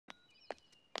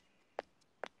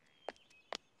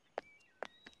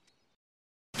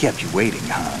Kept you waiting,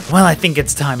 huh? Well, I think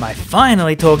it's time I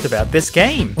finally talked about this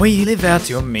game, where you live out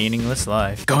your meaningless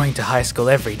life, going to high school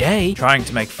every day, trying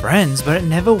to make friends, but it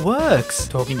never works,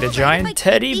 talking to giant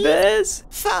teddy bears,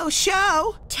 Faux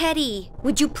show! Teddy,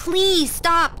 would you please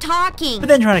stop talking? but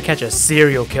then trying to catch a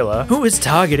serial killer who is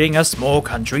targeting a small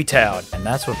country town, and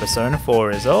that's what Persona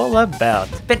 4 is all about.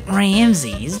 But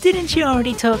RAMZAES, didn't you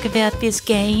already talk about this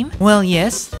game? Well,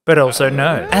 yes, but also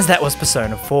no, as that was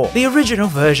Persona 4, the original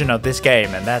version of this game,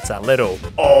 and that's a little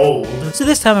old. So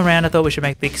this time around I thought we should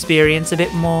make the experience a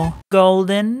bit more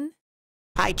golden.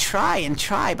 I try and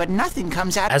try, but nothing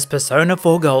comes out. As Persona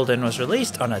 4 Golden was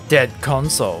released on a dead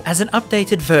console, as an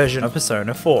updated version of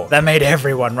Persona 4, that made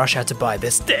everyone rush out to buy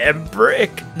this damn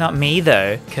brick. Not me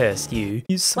though, curse you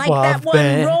suave Like that one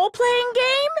bear. role-playing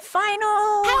game?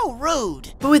 Final. How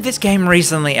rude! But with this game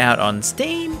recently out on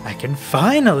Steam, I can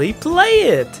finally play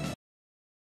it.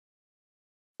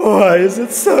 Why is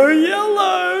it so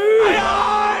yellow?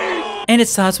 And it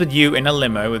starts with you in a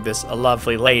limo with this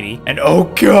lovely lady, and oh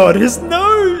god, his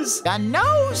nose! The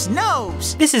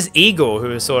nose! This is Igor,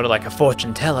 who is sort of like a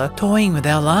fortune teller, toying with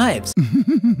our lives.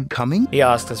 Coming? He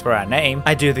asks us for our name,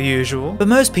 I do the usual, but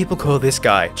most people call this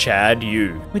guy Chad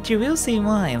Yu, which you will see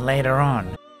why later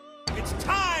on. It's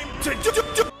time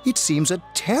to It seems a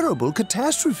terrible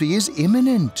catastrophe is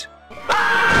imminent.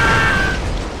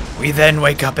 We then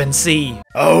wake up and see,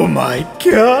 oh my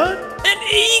god, an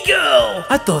eagle!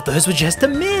 I thought those were just a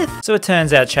myth. So it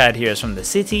turns out Chad here is from the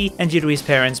city, and due to his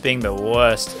parents being the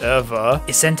worst ever,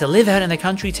 is sent to live out in the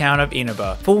country town of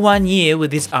Inaba for 1 year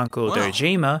with his uncle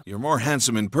Dojima You're more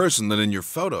handsome in person than in your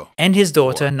photo. and his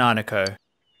daughter Nanako.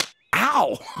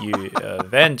 Ow! You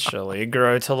eventually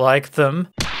grow to like them.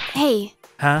 Hey,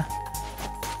 Huh?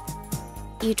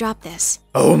 you dropped this.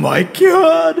 Oh my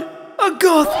god! A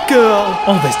goth girl!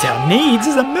 All this town needs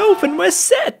is a MILF and we're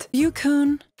set!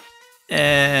 Yukun.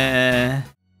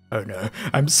 Oh no,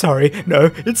 I'm sorry.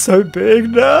 No, it's so big,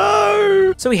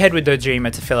 no! So we head with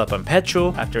Dojima to fill up on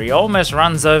petrol after he almost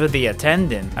runs over the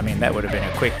attendant. I mean, that would have been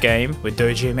a quick game with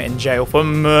Dojima in jail for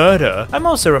murder. I'm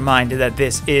also reminded that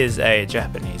this is a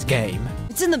Japanese game.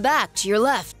 It's in the back, to your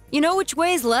left. You know which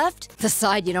way's left? The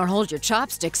side you don't hold your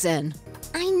chopsticks in.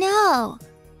 I know.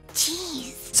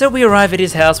 Jeez. So we arrive at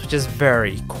his house, which is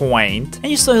very quaint,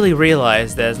 and you slowly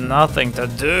realize there's nothing to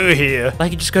do here.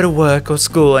 Like you just go to work or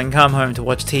school and come home to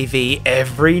watch TV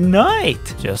every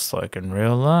night. Just like in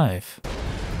real life.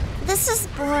 This is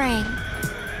boring.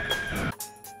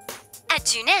 At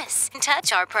Junes,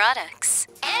 touch our products.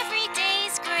 Every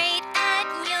day's great at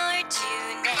your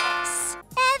Junes.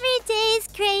 Every day's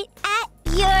great at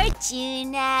your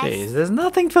Junes. Jeez, there's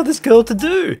nothing for this girl to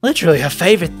do. Literally, her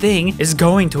favorite thing is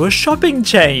going to a shopping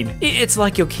chain. It's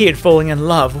like your kid falling in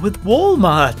love with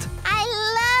Walmart.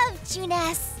 I love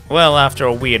Junes. Well, after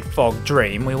a weird fog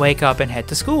dream, we wake up and head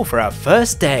to school for our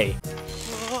first day.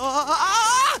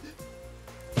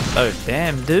 Oh,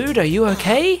 damn, dude, are you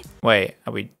okay? Wait,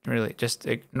 are we really just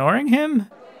ignoring him?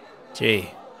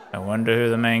 Gee, I wonder who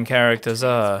the main characters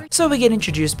are. So we get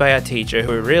introduced by our teacher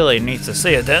who really needs to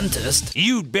see a dentist.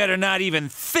 You'd better not even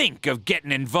think of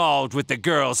getting involved with the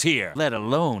girls here, let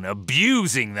alone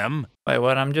abusing them. Wait,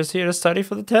 what? I'm just here to study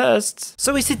for the tests.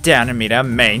 So we sit down and meet our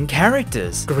main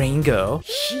characters. Green girl,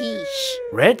 Sheesh.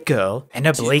 red girl, and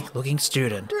a bleak-looking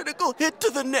student. Critical hit to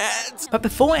the nads! But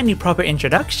before any proper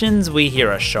introductions, we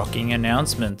hear a shocking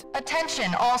announcement.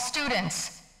 Attention, all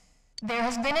students. There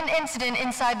has been an incident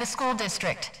inside the school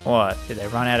district. What? Did they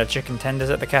run out of chicken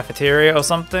tenders at the cafeteria or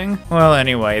something? Well,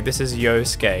 anyway, this is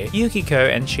Yosuke, Yukiko,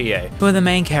 and Chie, who are the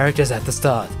main characters at the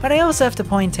start. But I also have to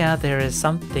point out there is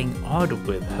something odd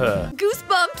with her.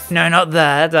 Goosebumps! No, not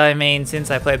that. I mean,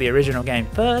 since I played the original game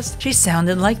first, she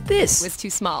sounded like this. Was too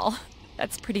small.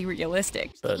 That's pretty realistic.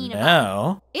 But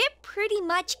now... It pretty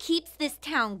much keeps this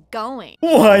town going.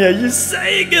 Why are you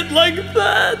saying it like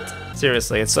that?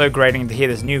 Seriously, it's so grating to hear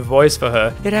this new voice for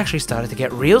her. It actually started to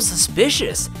get real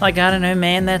suspicious. Like, I don't know,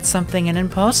 man, that's something an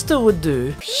imposter would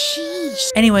do. Sheesh.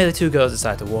 Anyway, the two girls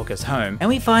decide to walk us home, and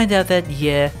we find out that,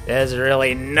 yeah, there's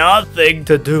really nothing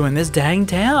to do in this dang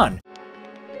town.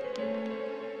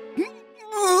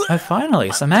 Oh,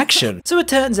 finally, some action. So it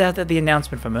turns out that the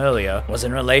announcement from earlier was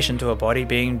in relation to a body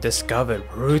being discovered,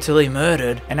 brutally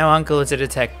murdered, and our uncle is a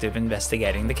detective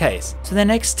investigating the case. So the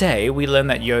next day, we learn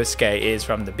that Yosuke is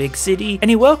from the big city, and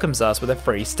he welcomes us with a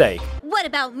free steak. What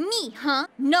about me, huh?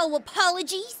 No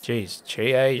apologies? Jeez,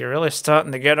 Chie, you're really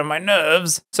starting to get on my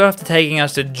nerves. So after taking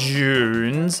us to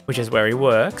June's, which is where he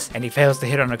works, and he fails to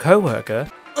hit on a co-worker,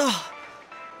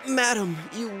 Madam,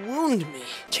 you wound me.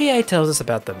 Chie tells us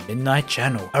about the Midnight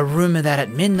Channel, a rumor that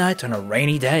at midnight on a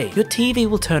rainy day, your TV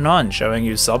will turn on showing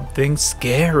you something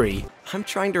scary. I'm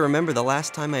trying to remember the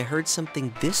last time I heard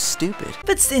something this stupid.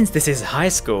 But since this is high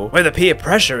school, where the peer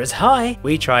pressure is high,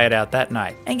 we try it out that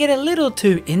night and get a little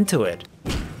too into it.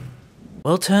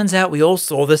 Well, turns out we all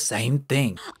saw the same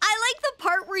thing. I like the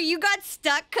part where you got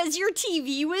stuck because your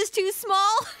TV was too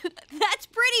small. That's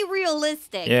pretty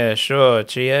realistic. Yeah, sure,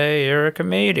 Chie, you're a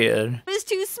comedian. It was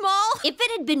too small? If it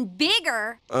had been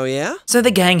bigger. Oh yeah? So the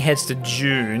gang heads to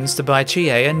June's to buy Chie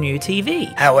a new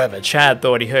TV. However, Chad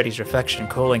thought he heard his reflection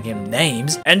calling him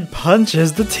names and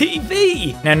punches the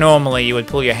TV. Now normally you would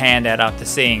pull your hand out after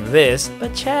seeing this,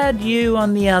 but Chad, you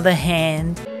on the other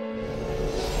hand.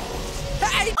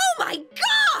 Oh my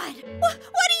god! What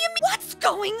do you mean? What's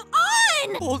going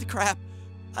on? Holy crap.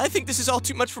 I think this is all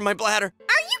too much for my bladder.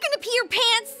 Are you gonna pee your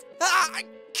pants? I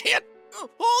can't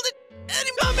hold it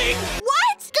anymore.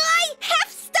 What? Guy half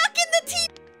stuck in the TV.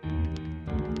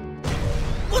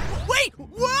 Wait!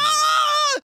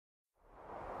 Whoa!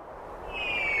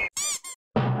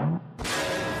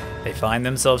 They find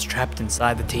themselves trapped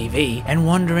inside the TV and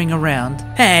wandering around.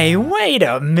 Hey, wait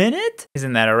a minute!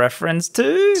 Isn't that a reference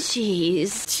to?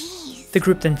 Jeez. The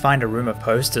group then find a room of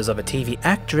posters of a TV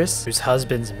actress whose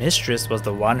husband's mistress was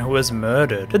the one who was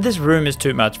murdered. But this room is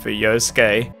too much for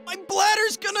Yosuke. My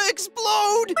bladder's gonna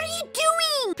explode! What are you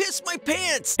doing? Piss my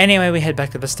pants! Anyway, we head back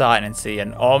to the start and see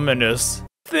an ominous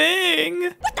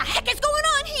thing. What the heck is going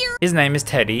on here? His name is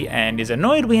Teddy and is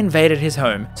annoyed we invaded his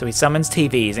home, so he summons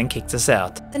TVs and kicks us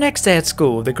out. The next day at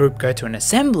school, the group go to an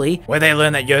assembly where they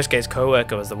learn that Yosuke's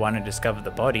co-worker was the one who discovered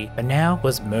the body, but now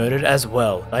was murdered as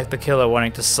well, like the killer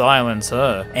wanting to silence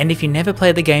her. And if you never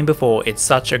played the game before, it's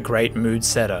such a great mood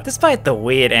setter. Despite the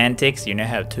weird antics, you now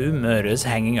have 2 murders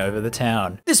hanging over the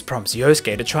town. This prompts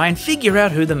Yosuke to try and figure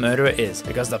out who the murderer is,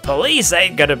 because the police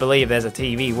ain't gonna believe there's a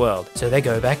TV world. So they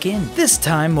go back in, this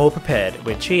time more prepared,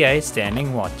 with Chie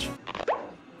standing watch.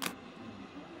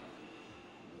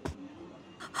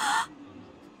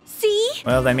 See?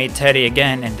 Well, they meet Teddy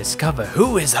again and discover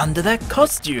who is under that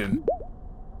costume.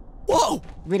 Whoa!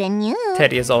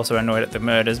 Teddy is also annoyed at the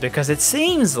murders because it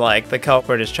seems like the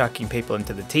culprit is chucking people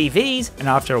into the TVs, and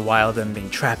after a while of them being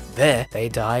trapped there, they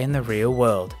die in the real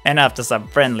world. And after some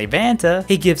friendly banter,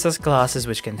 he gives us glasses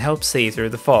which can help see through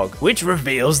the fog, which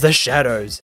reveals the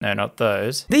shadows. No, not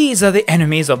those. These are the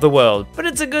enemies of the world, but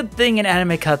it's a good thing an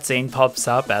anime cutscene pops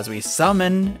up as we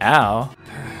summon our...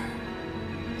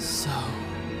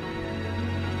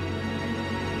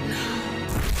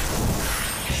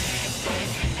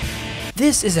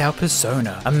 This is our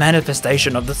persona, a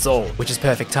manifestation of the soul, which is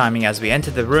perfect timing as we enter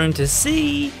the room to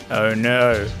see... Oh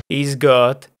no, he's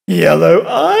got yellow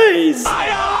eyes!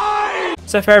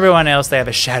 So for everyone else, they have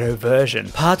a shadow version,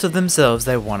 parts of themselves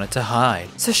they wanted to hide.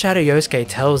 So Shadow Yosuke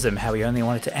tells them how he only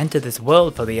wanted to enter this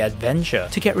world for the adventure,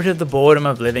 to get rid of the boredom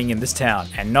of living in this town,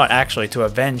 and not actually to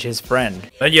avenge his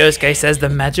friend. But Yosuke says the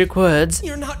magic words,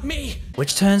 You're not me!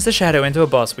 which turns the Shadow into a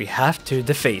boss we have to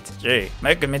defeat. Gee,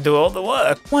 making me do all the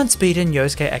work. Once beaten,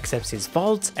 Yosuke accepts his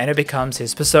faults, and it becomes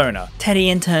his persona. Teddy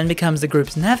in turn becomes the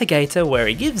group's navigator, where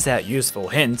he gives out useful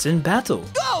hints in battle.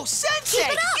 Go,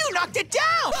 Sensei! You knocked it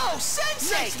down! Go,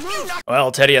 Sensei! You knocked... Well,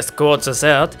 Teddy escorts us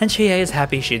out, and Chie is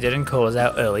happy she didn't cause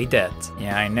our early deaths.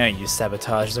 Yeah, I know you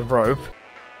sabotaged the rope.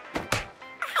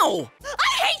 Ow!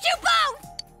 I hate you both!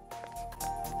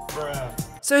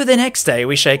 So the next day,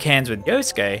 we shake hands with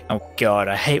Yosuke. Oh god,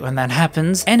 I hate when that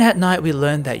happens. And at night, we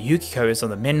learn that Yukiko is on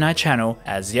the Midnight Channel,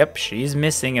 as yep, she's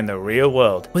missing in the real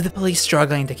world, with the police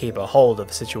struggling to keep a hold of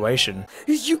the situation.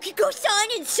 Is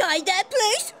Yukiko-san inside that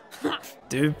place?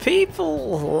 Do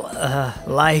people,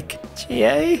 like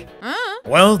Chie?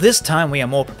 Well, this time we are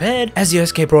more prepared, as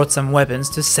Yosuke brought some weapons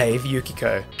to save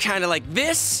Yukiko. Kinda like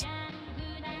this?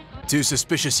 2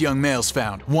 suspicious young males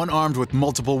found, one armed with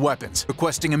multiple weapons,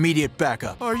 requesting immediate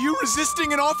backup. Are you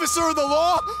resisting an officer of the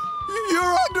law?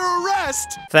 You're under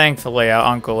arrest! Thankfully, our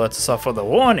uncle lets us off with a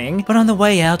warning, but on the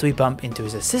way out we bump into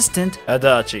his assistant,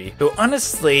 Adachi, who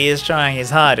honestly is trying his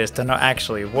hardest to not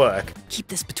actually work. Keep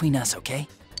this between us, okay?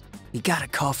 We got a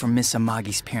call from Miss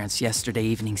Amagi's parents yesterday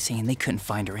evening saying they couldn't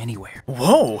find her anywhere.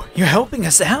 Whoa, you're helping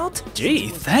us out? Gee,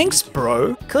 thanks,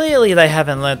 bro. Clearly they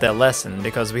haven't learned their lesson,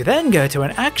 because we then go to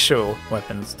an actual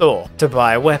weapons store to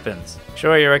buy weapons.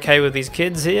 Sure you're okay with these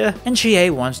kids here? And Chie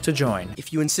wants to join.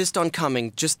 If you insist on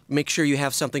coming, just make sure you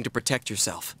have something to protect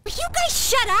yourself. Will you guys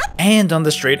shut up? And on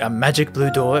the street, a magic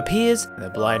blue door appears, in a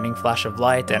blinding flash of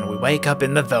light, and we wake up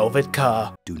in the velvet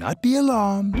car. Do not be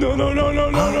alarmed. No.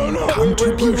 Our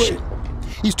contribution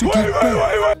is to give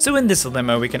birth. So in this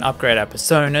limo, we can upgrade our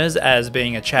personas, as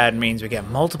being a Chad means we get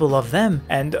multiple of them,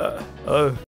 and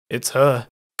oh, it's her.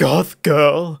 goth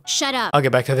girl. Shut up. I'll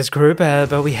get back to this group,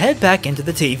 but we head back into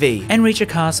the TV and reach a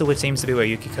castle which seems to be where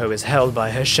Yukiko is held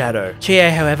by her shadow. Chie,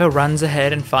 however, runs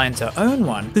ahead and finds her own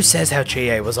one, who says how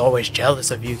Chie was always jealous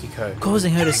of Yukiko,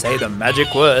 causing her to say the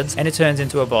magic words, and it turns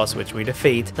into a boss which we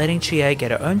defeat, letting Chie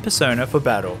get her own persona for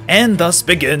battle. And thus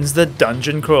begins the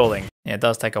dungeon crawling. Yeah, it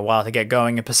does take a while to get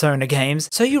going in Persona games,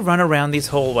 so you run around these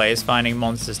hallways finding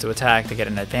monsters to attack to get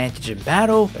an advantage in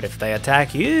battle, but if they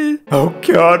attack you, oh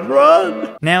god,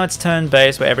 run! Now it's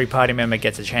turn-based where every party member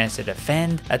gets a chance to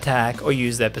defend, attack, or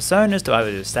use their personas to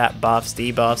either do stat buffs,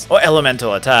 debuffs, or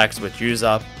elemental attacks which use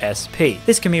up SP.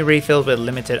 This can be refilled with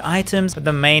limited items, but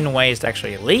the main way is to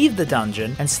actually leave the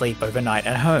dungeon and sleep overnight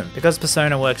at home. Because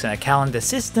Persona works in a calendar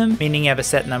system, meaning you have a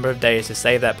set number of days to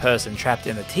save that person trapped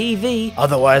in the TV,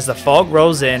 otherwise the fog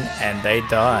rolls in and they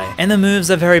die. And the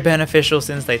moves are very beneficial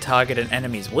since they target an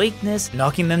enemy's weakness,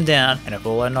 knocking them down, and if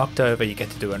all are knocked over you get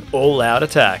to do an all-out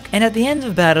attack. And at the end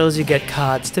of battles you get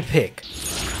cards to pick.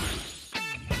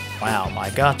 Wow, my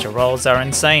gacha rolls are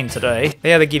insane today.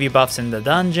 They either give you buffs in the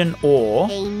dungeon or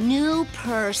a new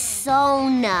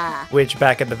persona, which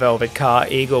back at the Velvet Car,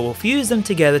 Eagle will fuse them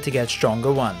together to get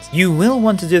stronger ones. You will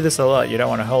want to do this a lot, you don't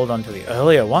want to hold on to the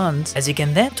earlier ones, as you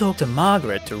can then talk to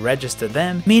Margaret to register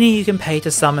them, meaning you can pay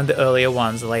to summon the earlier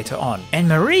ones later on. And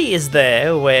Marie is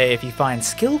there, where if you find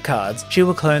skill cards, she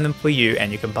will clone them for you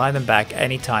and you can buy them back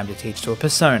anytime to teach to a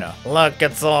persona. Look,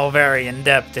 it's all very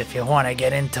in-depth if you want to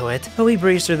get into it, but we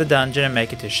breeze through the dungeon and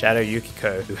make it to Shadow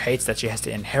Yukiko, who hates that she has to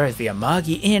inherit the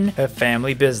Amagi Inn, her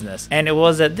family business. And it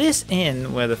was at this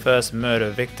inn where the first murder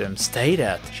victim stayed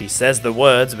at. She says the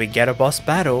words, we get a boss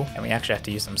battle, and we actually have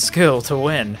to use some skill to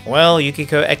win. Well,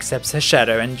 Yukiko accepts her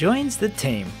shadow and joins the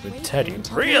team, with Teddy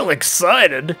real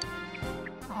excited.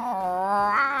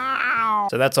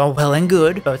 So that's all well and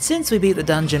good, but since we beat the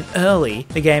dungeon early,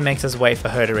 the game makes us wait for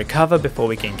her to recover before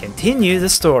we can continue the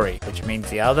story, which means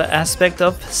the other aspect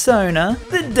of Persona,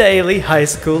 the daily high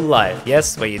school life.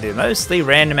 Yes, where you do mostly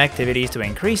random activities to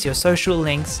increase your social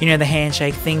links, you know, the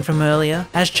handshake thing from earlier,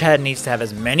 as Chad needs to have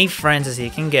as many friends as he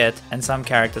can get, and some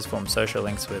characters form social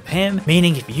links with him,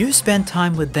 meaning if you spend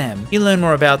time with them, you learn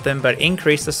more about them but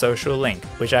increase the social link,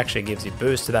 which actually gives you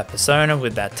boost to that persona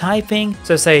with that typing.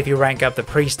 So say if you rank up the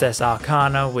Priestess Arcana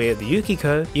with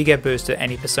Yukiko, you get boost to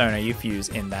any persona you fuse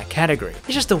in that category.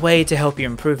 It's just a way to help you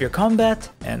improve your combat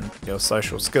and your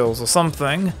social skills or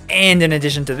something. And in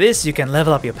addition to this, you can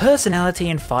level up your personality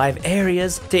in 5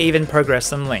 areas to even progress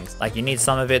some links. Like you need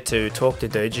some of it to talk to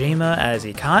Dojima, as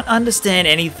he can't understand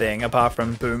anything apart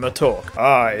from boomer talk.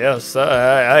 Ah yes,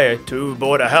 I too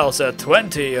bought a house at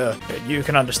 20, you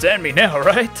can understand me now,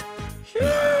 right?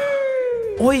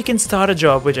 Or you can start a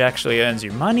job which actually earns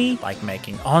you money, like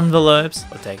making envelopes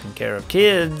or taking care of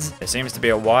kids. There seems to be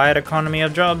a wide economy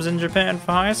of jobs in Japan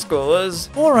for high schoolers.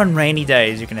 Or on rainy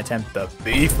days you can attempt the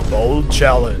Beef Bowl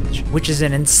Challenge, which is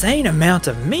an insane amount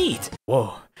of meat.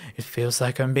 Whoa, it feels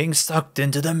like I'm being sucked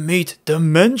into the meat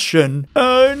dimension.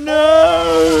 Oh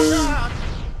no!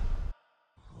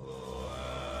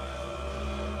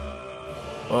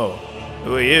 Whoa,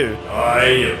 who are you? I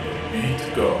am Meat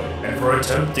God, and for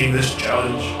attempting this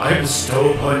challenge, I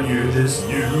bestow upon you this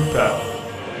new power.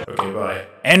 Okay, bye.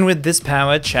 And with this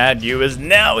power, Chad Yu is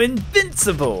now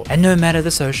invincible! And no matter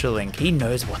the social link, he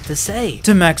knows what to say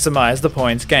to maximize the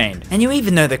points gained. And you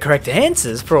even know the correct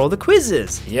answers for all the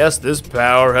quizzes. Yes, this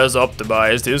power has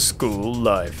optimized his school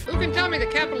life. Who can tell me the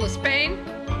capital of Spain?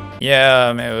 Yeah,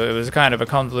 I mean, it was kind of a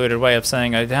convoluted way of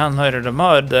saying I downloaded a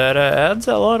mod that adds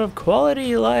a lot of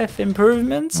quality life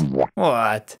improvements.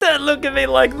 What? Don't look at me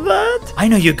like that! I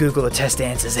know you Google the test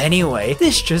answers anyway.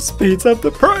 This just speeds up the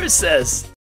process.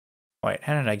 Wait,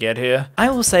 how did I get here?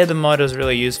 I will say the mod is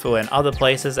really useful in other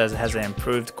places as it has an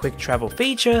improved quick travel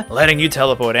feature, letting you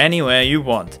teleport anywhere you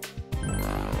want.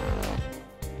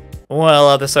 Well,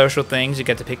 other social things, you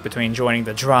get to pick between joining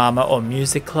the drama or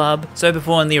music club. So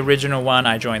before in the original one,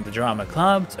 I joined the drama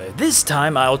club. So this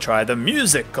time I'll try the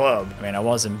music club. I mean, I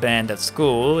wasn't banned at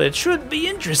school. It should be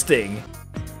interesting.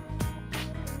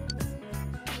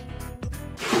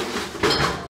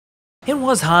 It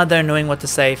was hard though knowing what to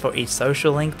say for each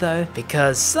social link though,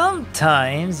 because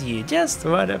sometimes you just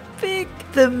want to pick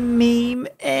the meme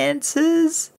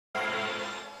answers.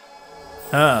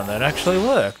 Oh, that actually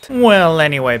worked. Well,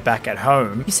 anyway, back at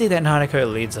home, you see that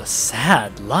Nanako leads a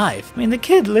sad life. I mean, the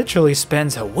kid literally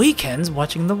spends her weekends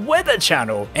watching the Weather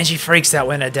Channel, and she freaks out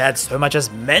when her dad so much as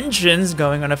mentions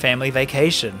going on a family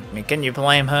vacation. I mean, can you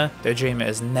blame her? Dojima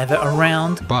is never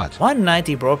around. But one night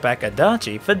he brought back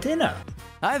Adachi for dinner.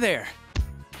 Hi there.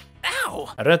 Ow!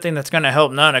 Ow! I don't think that's gonna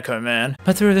help Nanako, man.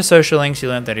 But through the social links, he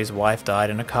learned that his wife died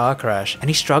in a car crash, and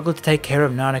he struggled to take care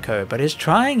of Nanako, but is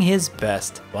trying his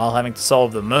best while having to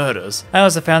solve the murders. I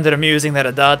also found it amusing that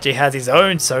Adachi has his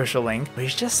own social link, but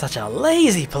he's just such a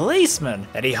lazy policeman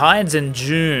that he hides in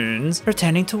dunes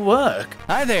pretending to work.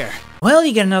 Hi there. Well,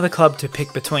 you get another club to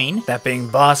pick between, that being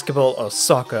basketball or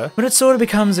soccer, but it sort of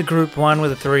becomes a group one with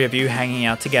the three of you hanging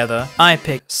out together. I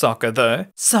picked soccer though.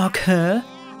 Soccer?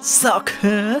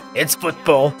 Soccer? It's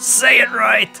football. Say it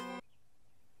right!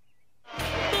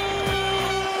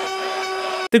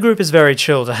 The group is very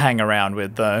chill to hang around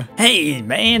with though. Hey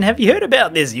man, have you heard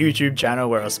about this YouTube channel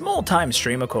where a small-time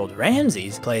streamer called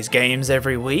RAMZAES plays games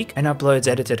every week and uploads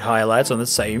edited highlights on the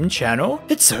same channel?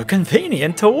 It's so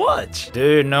convenient to watch.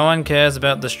 Dude, no one cares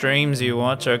about the streams you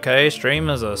watch, okay?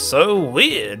 Streamers are so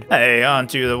weird. Hey,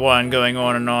 aren't you the one going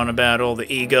on and on about all the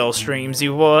e-girl streams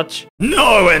you watch?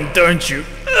 No, and don't you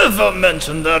ever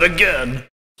mention that again.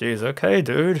 Jeez, okay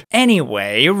dude.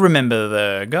 Anyway, remember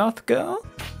the goth girl?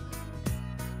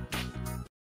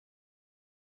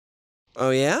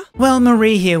 Oh yeah? Well,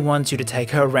 Marie here wants you to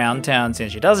take her around town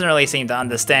since she doesn't really seem to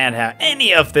understand how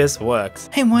any of this works.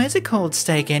 Hey, why is it called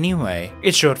steak anyway?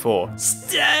 It's short for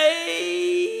steak.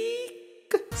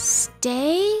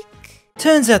 Steak?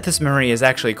 Turns out this Marie is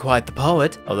actually quite the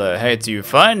poet, although I hate you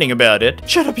finding about it.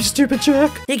 Shut up, you stupid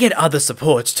jerk. You get other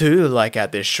supports too, like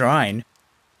at this shrine.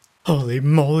 Holy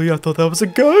moly, I thought that was a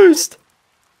ghost.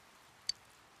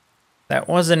 That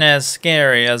wasn't as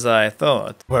scary as I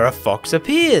thought. Where a fox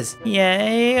appears.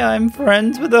 Yay, I'm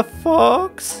friends with a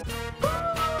fox.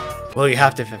 Well, you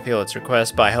have to fulfill its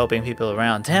request by helping people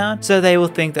around town, so they will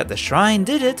think that the shrine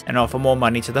did it and offer more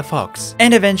money to the fox.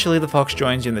 And eventually the fox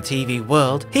joins you in the TV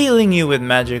world, healing you with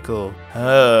magical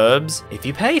herbs if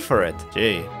you pay for it.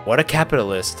 Gee, what a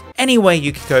capitalist. Anyway,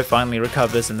 Yukiko finally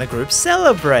recovers and the group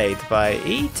celebrate by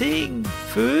eating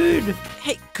food.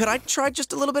 Hey, could I try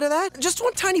just a little bit of that? Just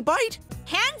one tiny bite?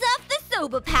 Hands off the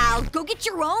soba, pal. Go get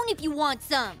your own if you want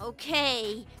some.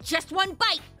 Okay, just one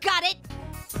bite. Got it?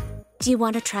 Do you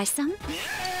want to try some?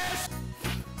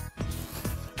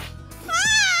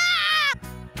 Ah!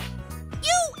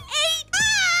 You ate!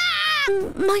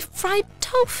 Ah! My fried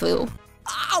tofu.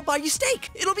 I'll buy you steak.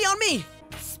 It'll be on me.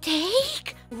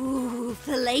 Steak? Ooh,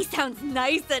 filet sounds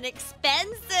nice and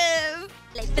expensive.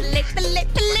 Filet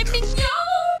mignon.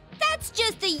 That's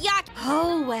just a yacht.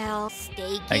 Oh well,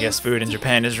 steak. I guess food in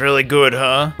Japan is really good,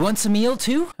 huh? Want a meal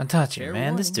too? Itachi,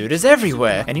 man, this dude is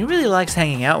everywhere, and he really likes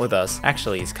hanging out with us.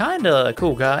 Actually, he's kinda a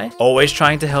cool guy. Always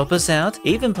trying to help us out,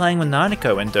 even playing with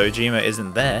Nanako when Dojima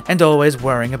isn't there, and always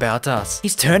worrying about us.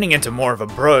 He's turning into more of a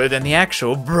bro than the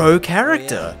actual bro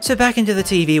character. Oh, yeah. So back into the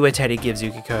TV where Teddy gives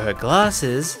Yukiko her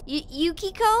glasses.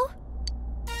 Yukiko?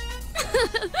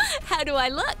 How do I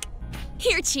look?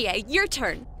 Here, Chie, your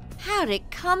turn. How'd it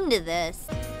come to this?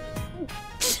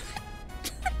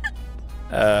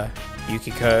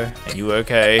 Yukiko, are you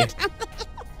okay?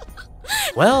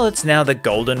 Well, it's now the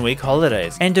Golden Week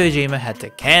holidays, and Dojima had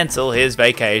to cancel his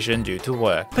vacation due to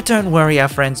work. But don't worry, our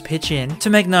friends pitch in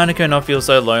to make Nanako not feel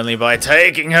so lonely by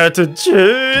taking her to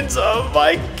tunes. Oh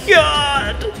my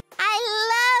god!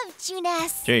 I love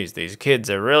Junes. Jeez, these kids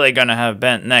are really gonna have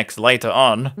bent necks later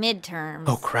on. Midterms.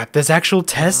 Oh crap, there's actual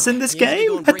tests in this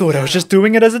game? I thought I was just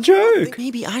doing it as a joke.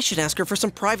 Maybe I should ask her for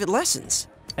some private lessons.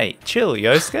 Hey, chill,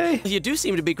 Yosuke. You do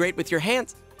seem to be great with your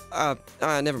hands.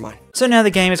 Never mind. So now the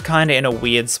game is kinda in a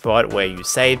weird spot where you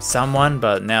saved someone,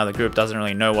 but now the group doesn't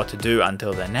really know what to do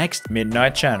until the next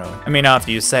midnight channel. I mean,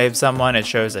 after you save someone, it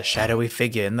shows a shadowy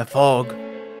figure in the fog.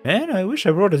 Man, I wish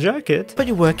I brought a jacket. But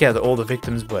you work out that all the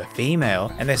victims were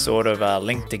female, and they're sort of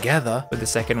linked together, with the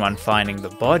second one finding the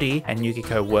body, and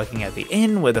Yukiko working at the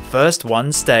inn where the first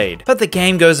one stayed. But the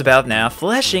game goes about now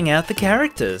fleshing out the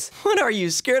characters. What are you,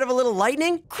 scared of a little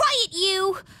lightning? Quiet,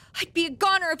 you! I'd be a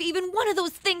goner if even one of those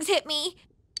things hit me.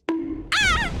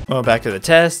 Well, back to the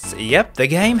tests. Yep, the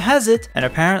game has it. And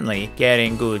apparently,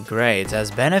 getting good grades has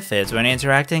benefits when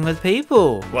interacting with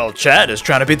people. Well, Chad is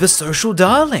trying to be the social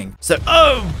darling. So,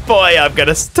 oh boy, I'm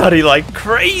gonna study like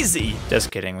crazy.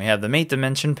 Just kidding, we have the meat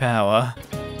dimension power.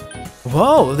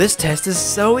 Whoa, this test is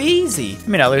so easy. I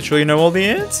mean, I literally know all the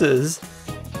answers.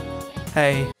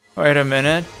 Hey, wait a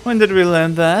minute. When did we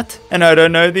learn that? And I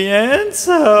don't know the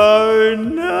answer. Oh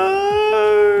no.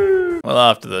 Well,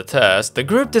 after the test, the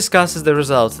group discusses the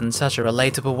results in such a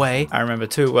relatable way. I remember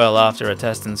too well after a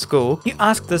test in school. You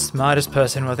ask the smartest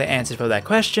person what they answered for that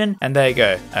question, and they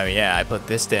go, oh yeah, I put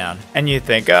this down. And you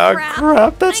think, oh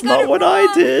crap, that's not what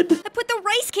I did. I put the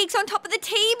rice cakes on top of the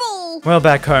table. Well,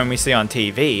 back home we see on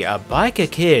TV a biker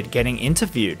kid getting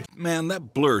interviewed. Man,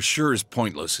 that blur sure is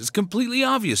pointless. It's completely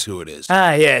obvious who it is.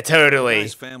 Ah, yeah, totally.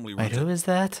 Nice family Wait, runs who is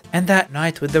that? And that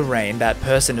night with the rain, that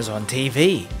person is on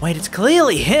TV. Wait, it's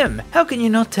clearly him. How can you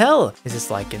not tell? Is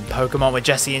this like in Pokemon with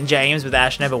Jesse and James with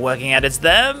Ash never working out it's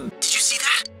them? Did you see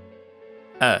that?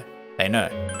 Oh, they know.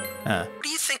 What do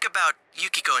you think about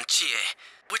Yukiko and Chie?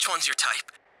 Which one's your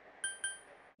type?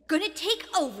 Gonna take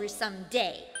over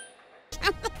someday.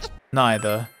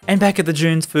 Neither. And back at the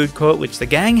June's food court, which the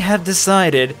gang have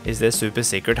decided is their super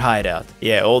secret hideout.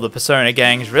 Yeah, all the Persona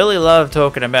gangs really love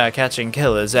talking about catching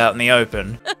killers out in the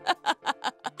open. You're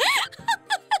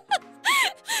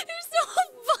so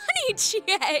funny,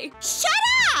 Chie. Shut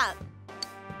up!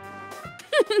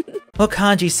 Well,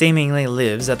 Kanji seemingly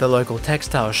lives at the local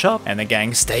textile shop, and the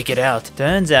gang stake it out.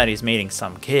 Turns out he's meeting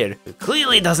some kid who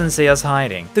clearly doesn't see us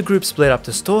hiding. The group split up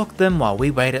to stalk them while we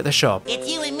wait at the shop.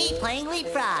 It's you and me playing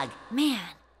leapfrog. Man,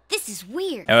 this is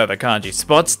weird. However, Kanji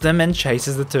spots them and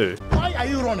chases the two. Why are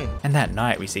you running? And that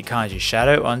night we see Kanji's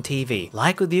shadow on TV,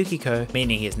 like with Yukiko,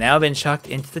 meaning he has now been chucked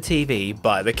into the TV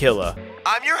by the killer.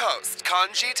 I'm your host,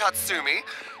 Kanji Tatsumi,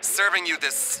 serving you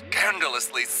this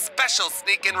scandalously special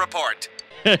sneak-in report.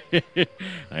 I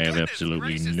have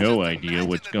absolutely no idea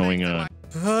what's going on.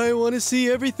 I want to see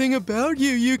everything about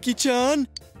you, Yuki-chan.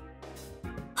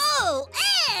 Oh,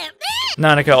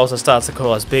 Nanako also starts to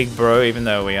call us Big Bro, even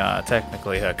though we are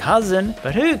technically her cousin.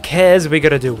 But who cares? We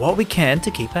gotta do what we can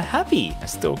to keep her happy. I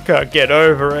still can't get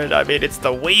over it. I mean, it's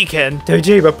the weekend.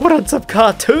 Dojima, put on some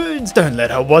cartoons. Don't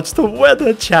let her watch the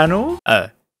Weather Channel. Oh,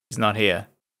 he's not here.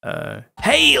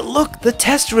 Hey, look, the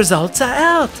test results are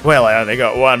out. Well, I only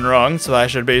got one wrong, so I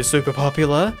should be super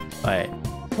popular. Wait,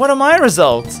 what are my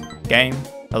results? Game,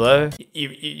 hello?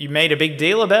 You made a big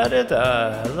deal about it?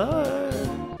 Hello?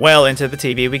 Well, into the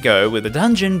TV we go, with the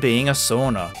dungeon being a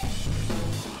sauna.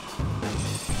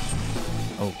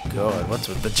 Oh god, what's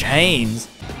with the chains?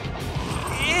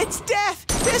 It's death!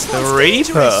 This The one's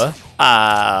Reaper? dangerous.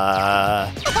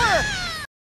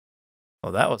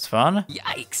 Well, that was fun.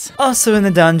 Yikes. Also in the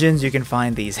dungeons, you can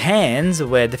find these hands,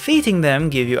 where defeating them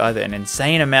give you either an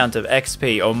insane amount of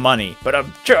XP or money. But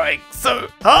I'm trying so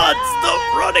hard,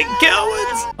 stop running,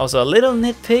 cowards! Also, a little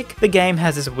nitpick, the game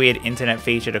has this weird internet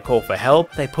feature to call for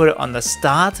help. They put it on the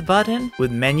start button,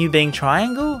 with menu being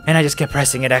triangle, and I just kept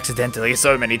pressing it accidentally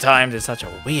so many times. It's such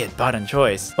a weird button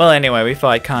choice. Well, anyway, we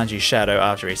fight Kanji's shadow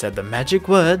after he said the magic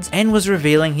words, and was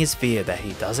revealing his fear that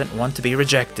he doesn't want to be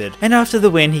rejected. And after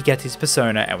the win, he gets his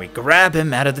persona, and we grab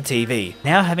him out of the TV,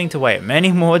 now having to wait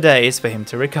many more days for him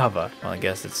to recover. Well, I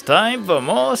guess it's time for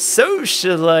more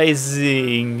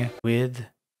socializing with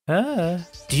her.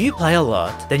 Do you play a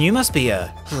lot? Then you must be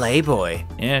a playboy.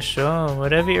 Yeah, sure,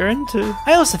 whatever you're into.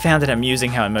 I also found it amusing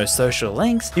how in most social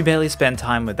links, you barely spend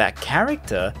time with that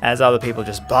character, as other people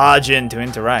just barge in to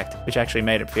interact, which actually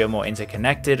made it feel more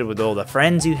interconnected with all the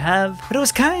friends you have. But it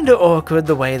was kinda awkward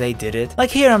the way they did it. Like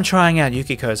here I'm trying out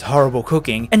Yukiko's horrible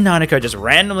cooking, and Nanako just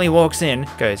randomly walks in,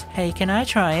 goes, "Hey, can I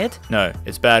try it?" No,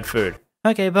 it's bad food.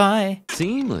 Okay, bye.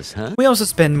 Seamless, huh? We also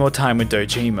spend more time with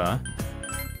Dojima.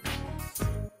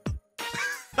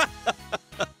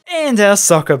 And our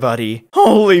soccer buddy.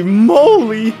 Holy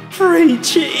moly, free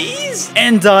cheese!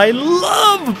 And I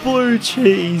love blue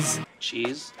cheese!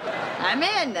 Cheese? I'm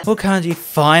in. Well, Kanji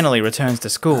finally returns to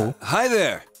school. Hi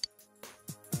there.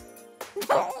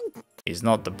 He's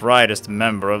not the brightest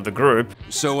member of the group.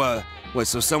 So,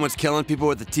 so someone's killing people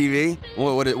with the TV?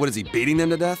 What is he, beating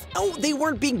them to death? Oh, they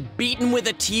weren't being beaten with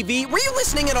a TV. Were you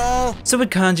listening at all? So with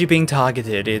Kanji being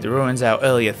targeted, it ruins our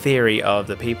earlier theory of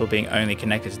the people being only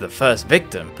connected to the first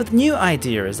victim. But the new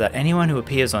idea is that anyone who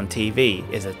appears on TV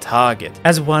is a target.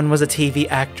 As one was a TV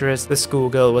actress, the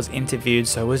schoolgirl was interviewed,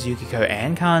 so was Yukiko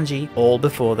and Kanji, all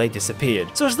before they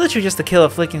disappeared. So it's literally just the killer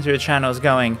flicking through the channels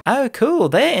going, "Oh cool,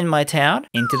 they're in my town.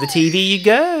 Into the TV you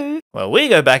go." Well, we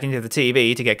go back into the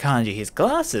TV to get Kanji his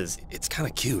glasses. It's kinda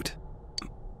cute.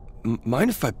 Mind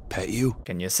if I pet you?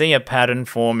 Can you see a pattern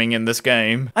forming in this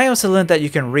game? I also learned that you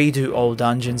can redo old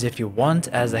dungeons if you want,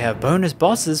 as they have bonus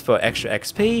bosses for extra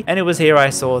XP, and it was here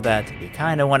I saw that you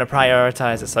kinda want to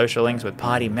prioritize the social links with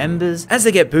party members, as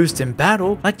they get boosts in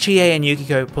battle, like Chie and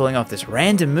Yukiko pulling off this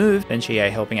random move, then Chie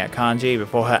helping out Kanji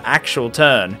before her actual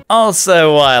turn.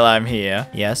 Also, while I'm here,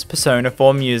 yes, Persona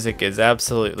 4 music is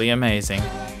absolutely amazing.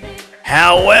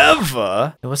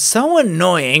 However, it was so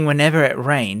annoying whenever it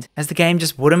rained, as the game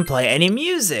just wouldn't play any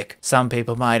music. Some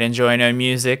people might enjoy no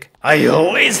music. I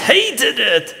always hated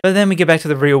it! But then we get back to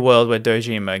the real world where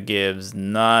Dojima gives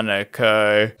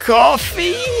Nanako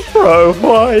coffee? Bro,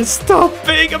 why stop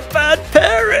being a bad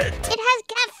parent? It has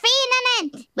caffeine in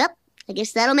it. Well, I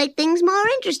guess that'll make things more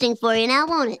interesting for you now,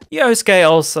 won't it? Yosuke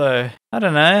also I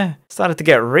don't know, started to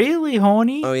get really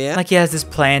horny. Oh yeah? Like he has this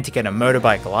plan to get a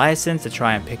motorbike license to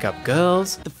try and pick up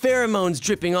girls. The pheromones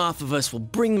dripping off of us will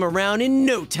bring them around in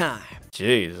no time.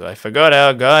 Jeez, I forgot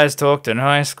how guys talked in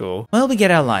high school. Well, we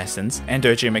get our license, and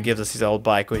Dojima gives us his old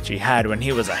bike which he had when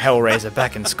he was a hellraiser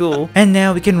back in school, and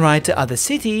now we can ride to other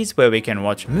cities where we can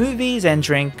watch movies and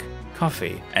drink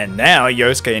coffee. And now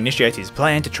Yosuke initiates his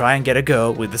plan to try and get a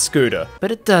girl with the scooter,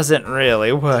 but it doesn't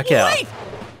really work out.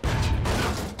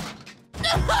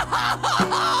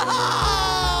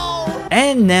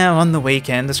 And now on the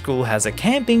weekend, the school has a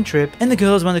camping trip and the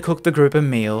girls want to cook the group a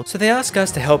meal, so they ask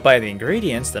us to help buy the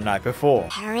ingredients the night before.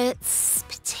 Carrots,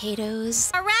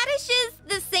 potatoes. Are radishes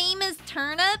the same as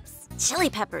turnips? Chili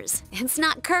peppers. It's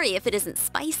not curry if it isn't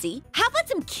spicy. How about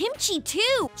some kimchi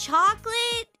too?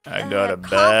 Chocolate? I got a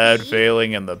bad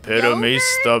feeling in the pit of me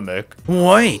stomach.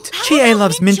 Wait, Chie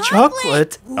loves mint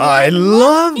chocolate. I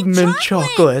love mint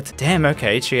chocolate. Damn,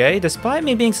 okay, Chie, despite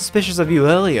me being suspicious of you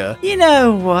earlier, you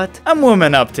know what? I'm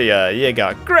warming up to you. You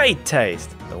got great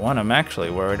taste. The one I'm actually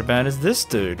worried about is this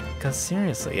dude. Cause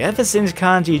seriously, ever since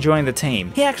Kanji joined the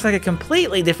team, he acts like a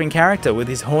completely different character with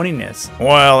his horniness.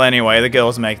 Well, anyway, the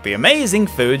girls make the amazing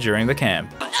food during the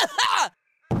camp.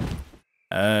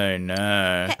 Oh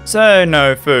no. So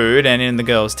no food, and in the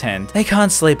girls' tent, they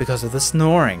can't sleep because of the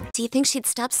snoring. Do you think she'd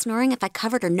stop snoring if I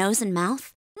covered her nose and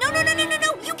mouth? No,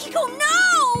 Yukiko,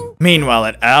 no! Meanwhile,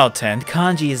 at our tent,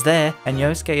 Kanji is there, and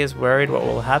Yosuke is worried what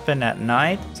will happen at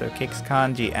night, so kicks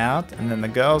Kanji out, and then the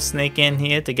girls sneak in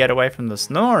here to get away from the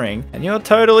snoring, and you're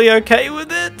totally okay with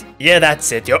it? Yeah,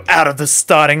 that's it, you're out of the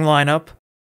starting lineup.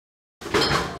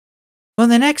 Well,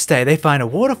 the next day, they find a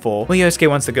waterfall where Yosuke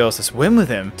wants the girls to swim with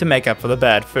him to make up for the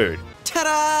bad food.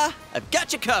 Ta-da! I've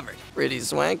got you covered. Pretty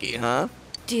swanky, huh?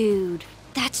 Dude,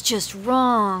 that's just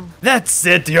wrong. That's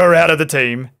it, you're out of the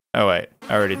team. Oh wait,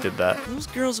 I already did that. Those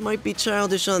girls might be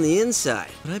childish on the inside,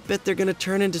 but I bet they're gonna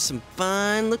turn into some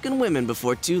fine-looking women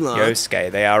before too long.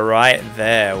 Yosuke, they are right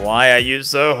there. Why are you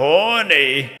so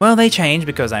horny? Well, they changed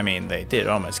because, I mean, they did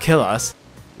almost kill us.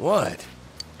 What?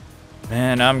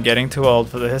 Man, I'm getting too old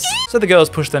for this. So the girls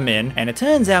push them in, and it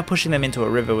turns out pushing them into a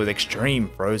river with extreme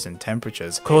frozen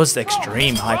temperatures caused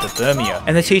extreme hypothermia.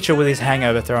 And the teacher with his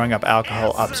hangover throwing up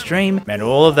alcohol upstream meant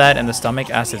all of that and the stomach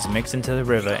acids mixed into the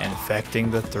river,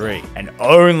 infecting the three. And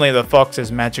only the fox's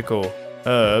magical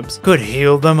herbs could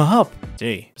heal them up.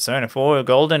 Gee, Persona 4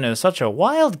 Golden is such a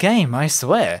wild game, I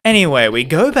swear. Anyway, we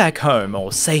go back home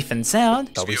all safe and sound,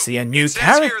 but we see a new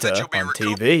character on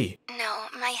TV.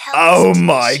 Oh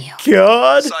my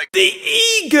god! The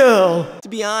E-Girl! To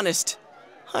be honest,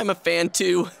 I'm a fan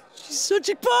too. She's such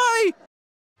a pie!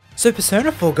 So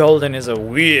Persona 4 Golden is a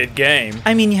weird game.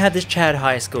 I mean, you had this Chad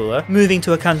high schooler moving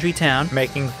to a country town,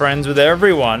 making friends with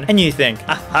everyone, and you think,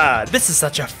 aha, this is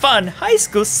such a fun high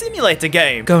school simulator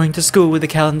game. Going to school with a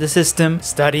calendar system,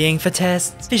 studying for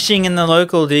tests, fishing in the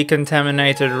local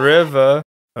decontaminated river.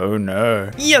 Oh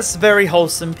no. Yes, very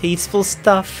wholesome, peaceful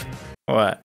stuff.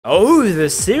 What? Oh, the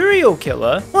serial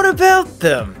killer? What about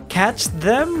them? Catch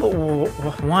them?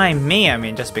 Why me? I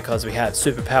mean, just because we have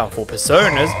super powerful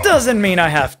personas doesn't mean I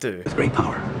have to. With great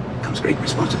power comes great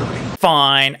responsibility.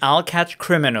 Fine, I'll catch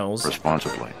criminals.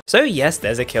 Responsibly. So yes,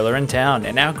 there's a killer in town,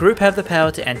 and our group have the power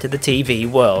to enter the TV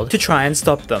world to try and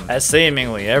stop them, as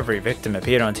seemingly every victim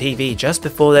appeared on TV just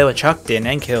before they were chucked in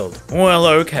and killed. Well,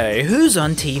 okay, who's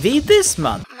on TV this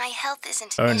month? My health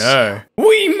isn't Oh no.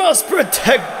 We must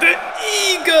protect the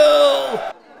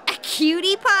E-Girl! A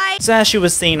cutie pie? So as she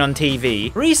was seen on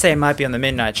TV, Rise might be on the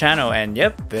Midnight Channel, and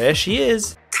yep, there she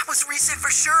is. That was Rise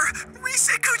for sure! Rise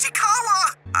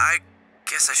Kujikawa! I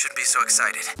guess I shouldn't be so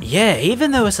excited. Yeah,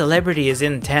 even though a celebrity is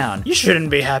in town, you shouldn't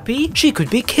be happy. She could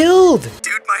be killed.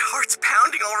 Dude, my heart's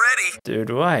pounding already. Dude,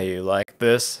 why are you like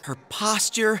this? Her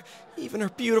posture, even her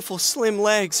beautiful slim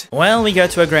legs. Well, we go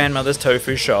to her grandmother's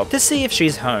tofu shop to see if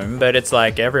she's home, but it's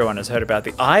like everyone has heard about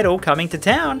the idol coming to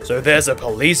town. So there's a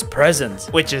police presence,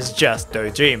 which is just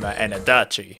Dojima and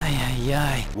Adachi.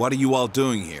 What are you all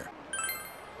doing here?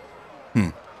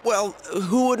 Well,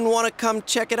 who wouldn't want to come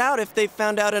check it out if they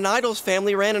found out an idol's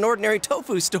family ran an ordinary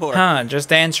tofu store? Huh,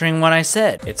 just answering what I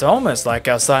said. It's almost like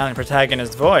our silent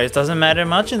protagonist's voice doesn't matter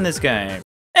much in this game.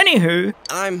 Anywho,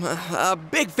 I'm a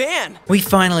big fan. We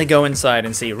finally go inside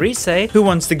and see Rise, who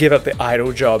wants to give up the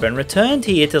idol job and return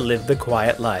here to live the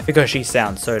quiet life because she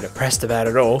sounds so depressed about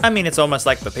it all. I mean, it's almost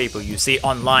like the people you see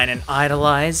online and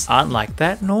idolize aren't like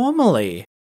that normally.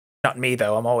 Not me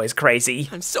though, I'm always crazy.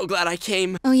 I'm so glad I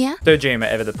came. Oh yeah? Dojima,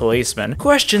 ever the policeman,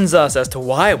 questions us as to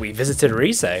why we visited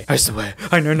Rise. I swear,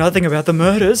 I know nothing about the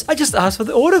murders. I just asked for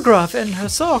the autograph and her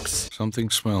socks.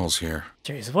 Something smells here.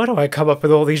 Jeez, why do I come up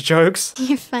with all these jokes?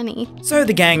 You're funny. So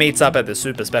the gang meets up at the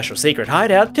super special secret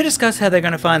hideout to discuss how they're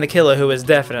gonna find the killer who is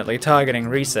definitely targeting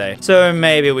Rise. So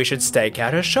maybe we should stake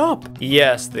out her shop.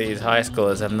 Yes, these high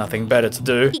schoolers have nothing better to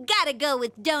do. You gotta go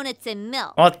with donuts and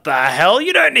milk. What the hell?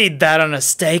 You don't need that on a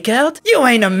stakeout. You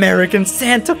ain't American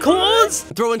Santa Claus.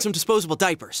 Throw in some disposable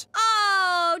diapers.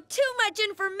 Oh, too much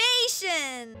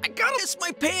information. I gotta miss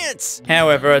my pants.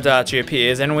 However, Adachi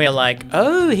appears and we're like,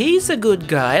 oh, he's a good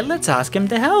guy. Let's ask him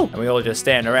to help. And we all just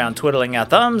stand around twiddling our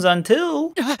thumbs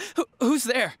until... Who's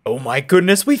there? Oh my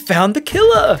goodness, we found the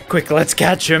killer. Quick, let's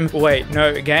catch him. Wait,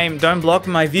 no, game, don't block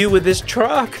my view with this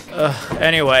truck.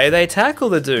 Anyway, they tackle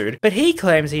the dude, but he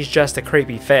claims he's just a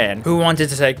creepy fan who wanted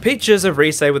to take pictures of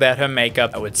Rise without her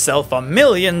makeup and would sell for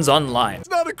millions online. It's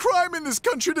not a crime in this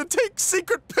country to take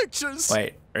secret pictures.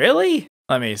 Wait, really?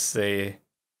 Let me see.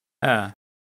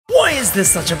 Why is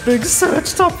this such a big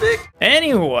search topic?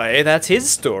 Anyway, that's his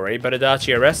story, but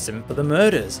Adachi arrests him for the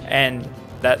murders. And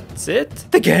that's it?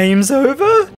 The game's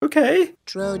over? Okay.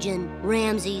 Trojan,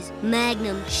 RAMZAES,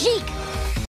 Magnum, Chic.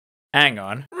 Hang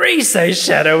on. Rise's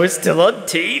shadow is still on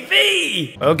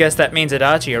TV! Well, guess that means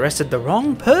Adachi arrested the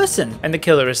wrong person, and the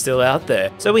killer is still out there.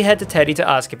 So we head to Teddy to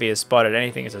ask if he has spotted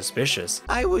anything suspicious.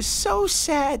 I was so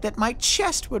sad that my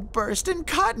chest would burst and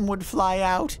cotton would fly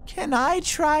out. Can I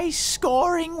try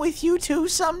scoring with you two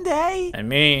someday? I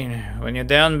mean, when you're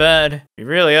down bad, you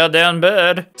really are down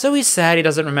bad. So he's sad he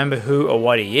doesn't remember who or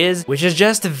what he is, which is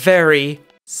just very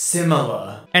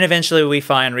similar. And eventually we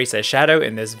find Rise's shadow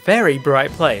in this very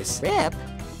bright place. Rip?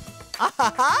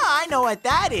 I know what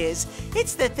that is.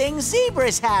 It's the thing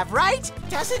zebras have, right?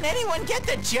 Doesn't anyone get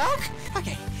the joke?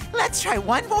 Okay, let's try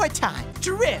one more time.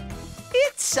 Drip.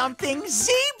 It's something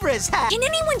zebras have. Can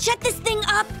anyone shut this thing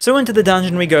up? So into the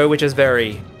dungeon we go, which is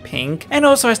very pink. And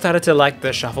also I started to like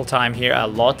the shuffle time here a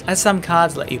lot, as some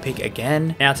cards let you pick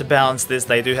again. Now to balance this,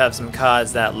 they do have some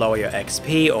cards that lower your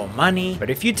XP or money, but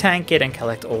if you tank it and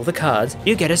collect all the cards,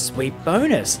 you get a sweet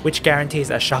bonus, which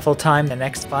guarantees a shuffle time the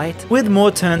next fight, with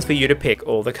more turns for you to pick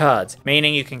all the cards,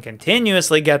 meaning you can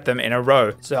continuously get them in a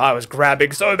row. So I was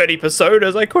grabbing so many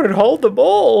personas I couldn't hold them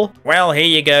all. Well, here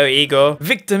you go, Igor.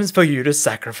 Victims for you to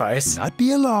sacrifice. Not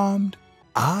be alarmed.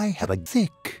 I have a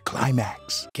thick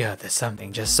climax. God, there's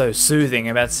something just so soothing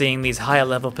about seeing these higher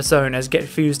level personas get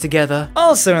fused together.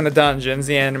 Also in the dungeons,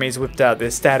 the enemies whipped out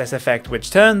this status effect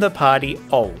which turned the party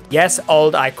old. Yes,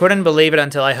 old, I couldn't believe it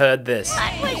until I heard this.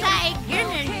 What was I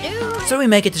gonna do? So we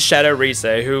make it to Shadow Rise,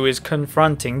 who is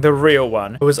confronting the real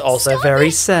one, who is also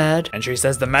very sad. And she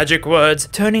says the magic words,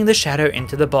 turning the shadow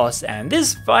into the boss. And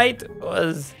this fight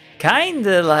was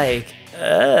kinda like,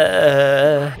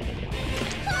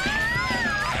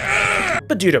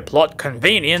 But due to plot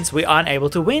convenience, we aren't able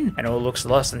to win, and all looks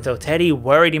lost until Teddy,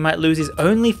 worried he might lose his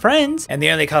only friends and the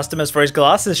only customers for his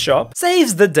glasses shop,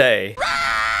 saves the day.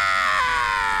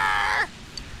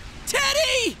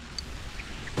 Teddy!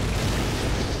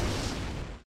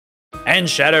 And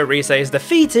Shadow Rise is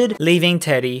defeated, leaving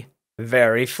Teddy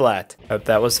very flat. Hope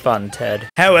that was fun, Ted.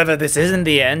 However, this isn't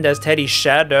the end, as Teddy's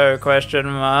shadow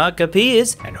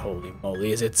appears, and holy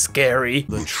moly is it scary.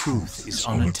 The truth is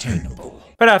unattainable.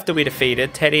 But after we defeat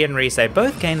it, Teddy and Rise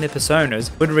both gain their personas,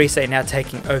 with Rise now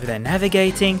taking over their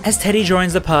navigating, as Teddy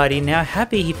joins the party, now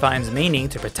happy he finds meaning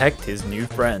to protect his new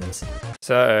friends.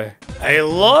 So, a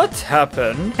lot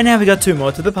happened, and now we got 2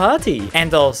 more to the party.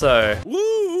 And also...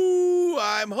 Woo!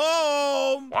 I'm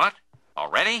home! What?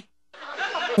 Already?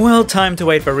 Well, time to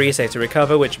wait for Rise to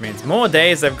recover, which means more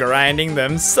days of grinding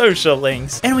them social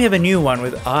links. And we have a new one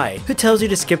with I, who tells you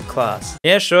to skip class.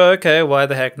 Yeah, sure, okay, why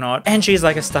the heck not? And she's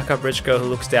like a stuck-up rich girl who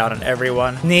looks down on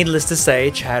everyone. Needless to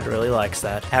say, Chad really likes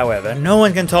that. However, no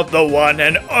one can top the one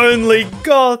and only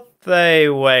Gothe. Wait,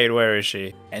 where is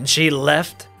she? And she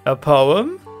left a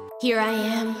poem? Here I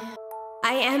am.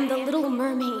 I am the little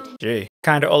mermaid. Gee,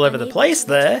 kinda all over the place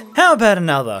there. How about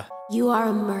another? You are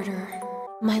a murderer.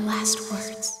 My last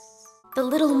words. The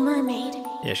Little Mermaid.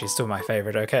 Yeah, she's still my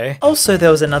favorite, okay? Also, there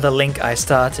was another link I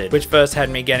started, which first had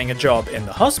me getting a job in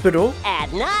the hospital.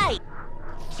 At night.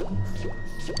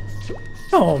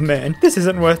 Oh man, this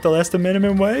isn't worth the less than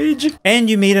minimum wage. And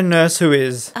you meet a nurse who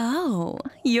is... Oh,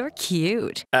 you're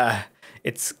cute.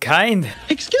 It's kind.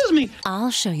 Excuse me. I'll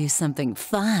show you something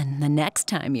fun the next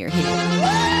time you're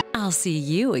here. I'll see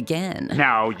you again.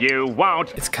 No, you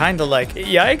won't. It's kinda like,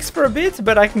 yikes for a bit,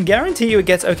 but I can guarantee you it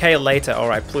gets okay later.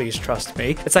 Alright, please trust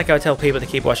me. It's like I tell people to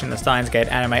keep watching the Steins Gate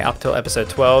anime up till episode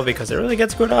 12 because it really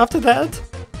gets good after that.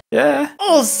 Yeah.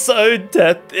 Also,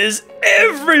 death is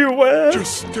everywhere.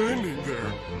 Just standing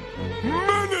there,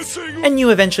 menacing. And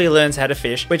you eventually learns how to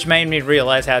fish, which made me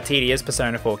realize how tedious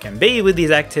Persona 4 can be with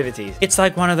these activities. It's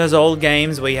like one of those old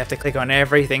games where you have to click on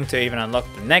everything to even unlock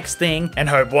the next thing, and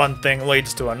hope one thing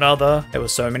leads to another. There were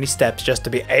so many steps just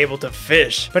to be able to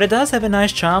fish. But it does have a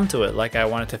nice charm to it, like I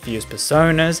wanted to fuse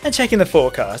personas, and checking the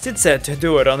forecast, it said to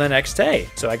do it on the next day.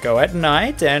 So I go at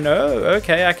night, and oh,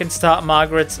 okay, I can start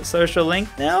Margaret's social link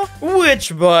now?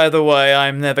 Which, by the way,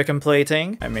 I'm never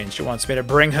completing. I mean, she wants me to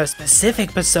bring her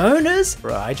specific personas?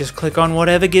 Right, I just click on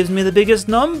whatever gives me the biggest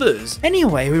numbers.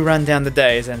 Anyway, we run down the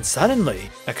days and suddenly,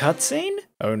 a cutscene?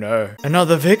 Oh no,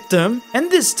 another victim? And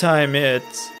this time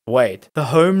it's... Wait, the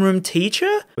homeroom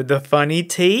teacher? With the funny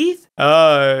teeth?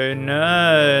 Oh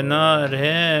no, not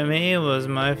him. He was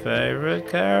my favorite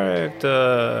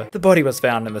character. The body was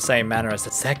found in the same manner as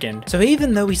the second, so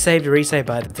even though we saved Rise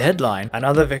by the deadline,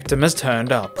 another victim has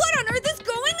turned up. What on earth is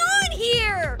going on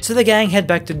here? So the gang head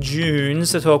back to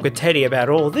June's to talk with Teddy about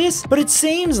all this, but it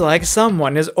seems like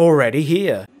someone is already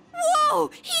here. Whoa,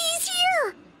 he's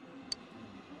here!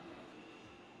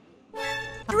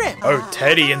 Oh,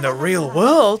 Teddy in the real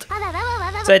world?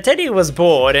 So Teddy was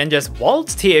bored and just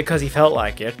waltzed here because he felt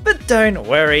like it. But don't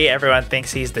worry, everyone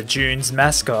thinks he's the June's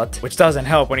mascot, which doesn't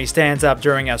help when he stands up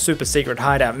during our super secret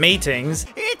hideout meetings.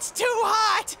 It's too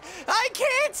hot! I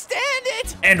can't stand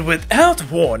it! And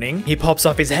without warning, he pops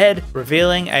off his head,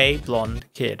 revealing a blonde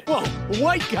kid. Whoa,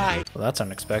 white guy! Well, that's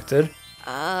unexpected.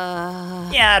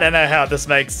 Yeah, I don't know how this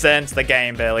makes sense, the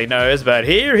game barely knows, but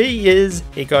here he is.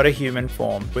 He got a human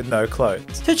form with no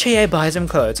clothes. So Chie buys him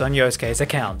clothes on Yosuke's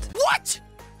account. What?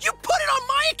 You put it on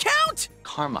my account?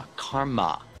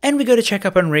 Karma. And we go to check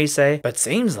up on Rise, but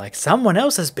seems like someone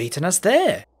else has beaten us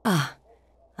there.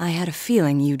 I had a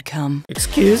feeling you'd come.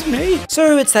 Excuse me?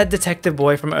 So it's that detective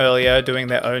boy from earlier doing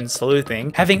their own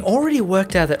sleuthing, having already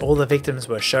worked out that all the victims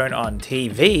were shown on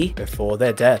TV before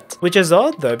their death. Which is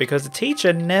odd though, because the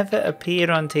teacher never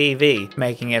appeared on TV,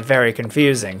 making it very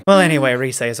confusing. Well anyway,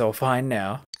 Rise is all fine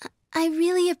now. I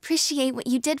really appreciate what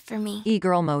you did for me.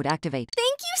 E-girl mode activate.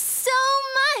 Thank you so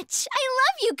much! I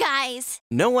love you guys!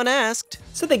 No one asked.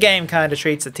 So the game kinda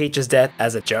treats the teacher's death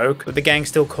as a joke, with the gang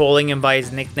still calling him by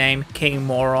his nickname, King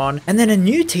Moron, and then a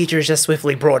new teacher is just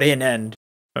swiftly brought in and...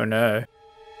 oh no.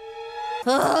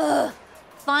 Ugh,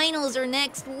 finals are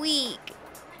next week.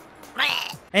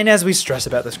 And as we stress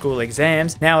about the school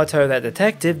exams, Naoto, that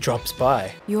detective, drops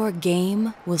by. Your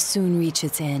game will soon reach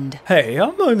its end. Hey,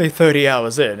 I'm only 30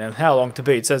 hours in, and How Long to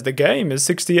Beat says the game is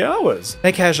 60 hours.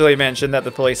 They casually mention that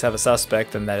the police have a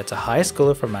suspect and that it's a high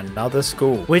schooler from another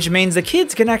school, which means the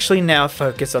kids can actually now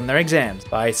focus on their exams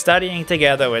by studying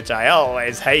together, which I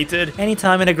always hated.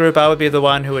 Anytime in a group, I would be the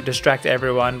one who would distract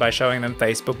everyone by showing them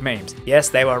Facebook memes. Yes,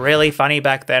 they were really funny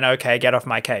back then, okay, get off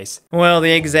my case. Well,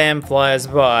 the exam flies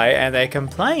by, and they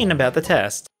complain about the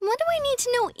test. What do I need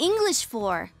to know English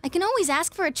for? I can always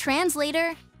ask for a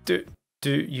translator. Do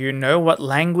you know what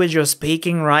language you're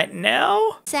speaking right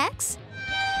now? Sex?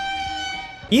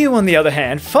 You, on the other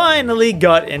hand, finally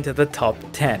got into the top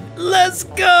 10. Let's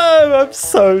go! I'm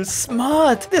so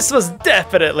smart! This was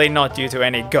definitely not due to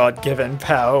any God-given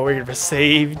power we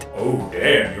received. Oh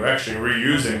damn, you're actually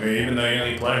reusing me even though you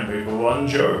only planned me for one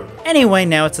joke. Anyway,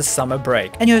 now it's a summer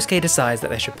break, and Yosuke decides that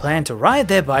they should plan to ride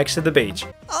their bikes to the beach.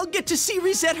 I'll get to see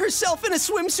Reset herself in a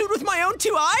swimsuit with my own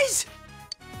two eyes?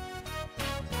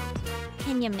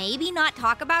 Can you maybe not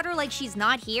talk about her like she's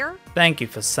not here? Thank you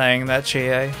for saying that,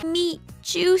 Chie. Meat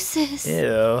juices.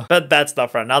 Ew. But that's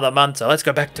not for another month, so let's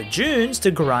go back to June's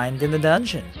to grind in the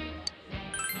dungeon.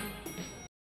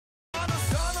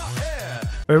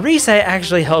 Where Rise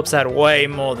actually helps out way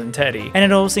more than Teddy, and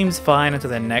it all seems fine until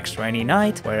the next rainy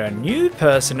night, where a new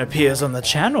person appears on the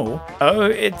channel. Oh,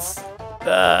 it's... oh,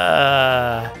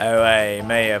 I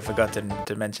may have forgotten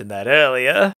to mention that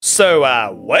earlier. So,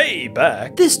 way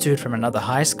back, this dude from another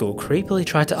high school creepily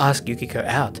tried to ask Yukiko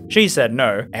out. She said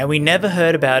no, and we never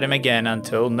heard about him again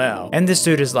until now. And this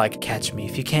dude is like, catch me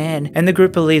if you can. And the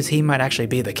group believes he might actually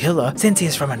be the killer, since he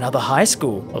is from another high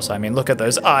school. Also, I mean, look at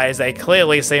those eyes, they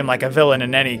clearly seem like a villain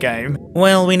in any game.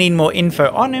 Well, we need more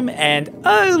info on him, and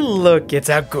oh look, it's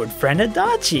our good friend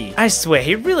Adachi. I swear,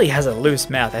 he really has a loose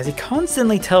mouth, as he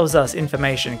constantly tells us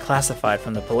information classified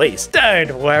from the police.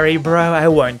 Don't worry, bro, I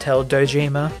won't tell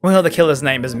Dojima. Well, the killer's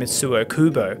name is Mitsuo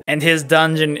Kubo, and his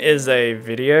dungeon is a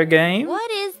video game?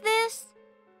 What is this?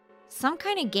 Some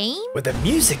kind of game? Where the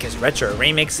music is retro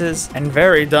remixes, and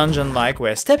very dungeon-like,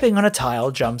 where stepping on a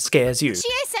tile jump scares you.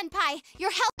 Chie-senpai,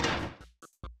 your help.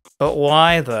 But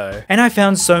why though? And I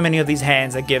found so many of these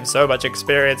hands that give so much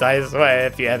experience, I swear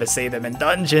if you ever see them in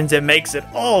dungeons it makes it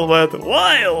all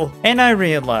worthwhile. And I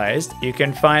realized you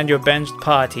can find your benched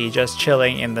party just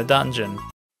chilling in the dungeon.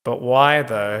 But why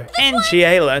though? And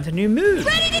GA learned a new move.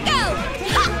 Ready to go!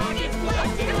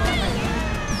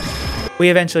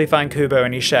 We eventually find Kubo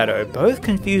and his shadow, both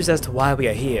confused as to why we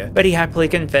are here, but he happily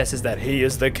confesses that he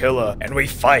is the killer, and we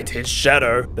fight his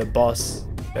shadow, the boss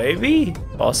baby?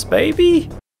 Boss baby?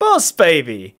 Boss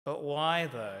baby! But why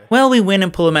though? Well, we win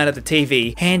and pull him out of the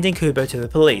TV, handing Kubo to the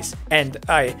police. And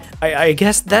I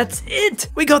guess that's it!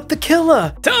 We got the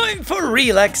killer! Time for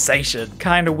relaxation!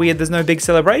 Kinda weird there's no big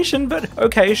celebration, but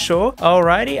okay, sure.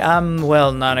 Alrighty,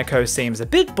 well, Nanako seems a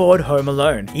bit bored home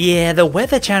alone. Yeah, the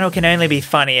Weather Channel can only be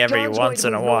funny every once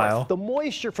in a while. The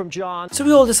moisture from John. So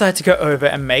we all decide to go over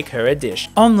and make her a dish.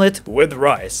 Omelette with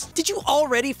rice. Did you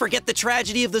already forget the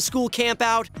tragedy of the school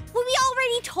campout? Well, we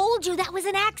already told you that was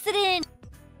an accident.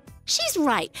 She's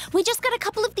right. We just got a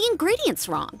couple of the ingredients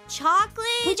wrong. Chocolate?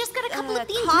 We just got a couple of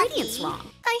the coffee. ingredients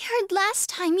wrong. I heard last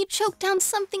time you choked down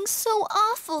something so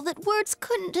awful that words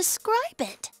couldn't describe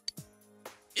it.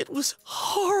 It was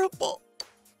horrible.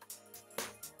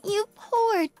 You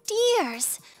poor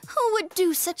dears. Who would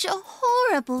do such a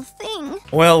horrible thing?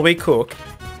 Well, we cook,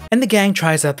 and the gang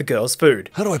tries out the girls' food.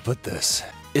 How do I put this?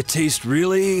 It tastes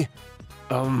really,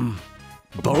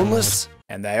 boneless?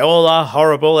 And they all are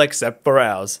horrible except for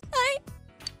ours.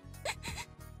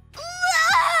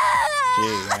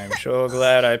 Gee, I'm sure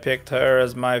glad I picked her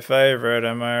as my favorite,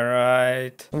 am I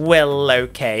right? Well,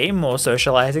 okay, more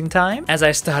socializing time. As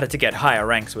I started to get higher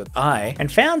ranks with I,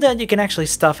 and found out you can actually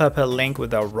stuff up her link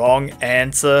with the wrong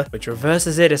answer, which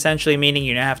reverses it, essentially meaning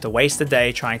you now have to waste a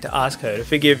day trying to ask her to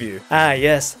forgive you. Ah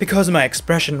yes, because my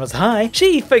expression was high,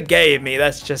 she forgave me.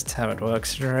 That's just how it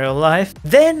works in real life.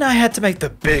 Then I had to make the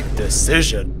big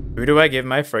decision. Who do I give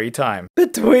my free time?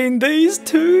 Between these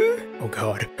two? Oh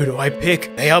god, who do I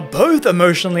pick? They are both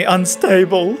emotionally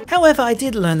unstable. However, I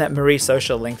did learn that Marie's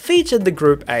social link featured the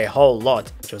group a whole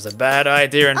lot, which was a bad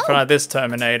idea in front of this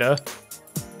Terminator.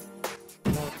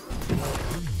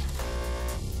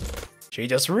 She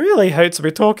just really hates me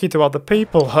talking to other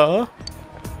people, huh?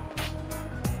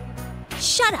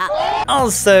 Shut up!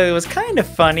 Also, it was kind of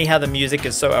funny how the music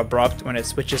is so abrupt when it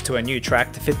switches to a new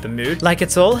track to fit the mood, like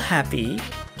it's all happy.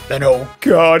 Then oh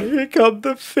god, here come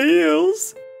the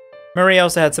feels. Marie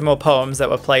also had some more poems that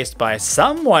were placed by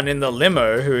someone in the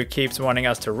limo who keeps wanting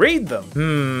us to read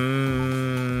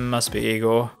them. Must be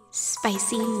Igor.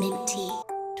 Spicy minty.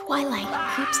 Twilight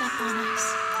creeps up on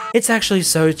us. It's actually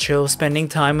so chill spending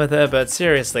time with her, but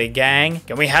seriously, gang,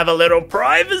 can we have a little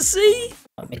privacy?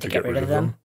 Want me to get rid of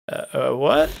them?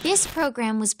 What? This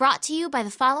program was brought to you by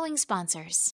the following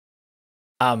sponsors.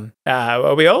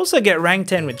 We also get rank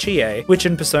 10 with Chie, which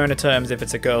in Persona terms, if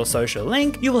it's a girl social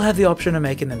link, you will have the option of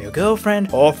making them your girlfriend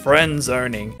or friend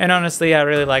zoning. And honestly, I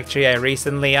really like Chie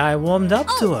recently. I warmed up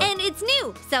to her. And it's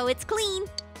new, so it's clean.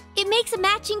 It makes a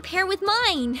matching pair with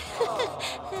mine.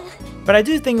 But I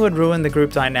do think it would ruin the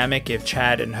group dynamic if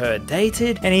Chad and her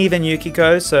dated, and even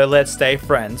Yukiko, so let's stay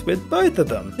friends with both of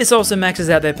them. This also maxes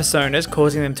out their personas,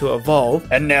 causing them to evolve,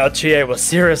 and now Chie was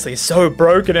seriously so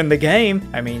broken in the game.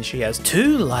 I mean, she has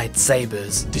 2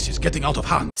 lightsabers. This is getting out of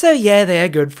hand. So yeah, they are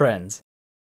good friends.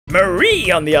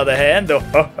 Marie, on the other hand,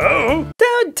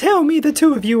 don't tell me the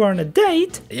two of you are on a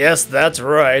date. Yes, that's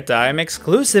right, I'm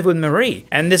exclusive with Marie,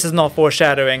 and this is not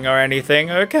foreshadowing or anything,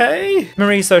 okay?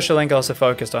 Marie's social link also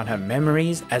focused on her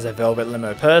memories. As a Velvet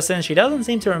Limo person, she doesn't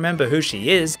seem to remember who she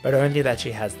is, but only that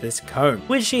she has this comb,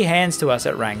 which she hands to us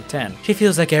at rank 10. She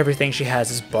feels like everything she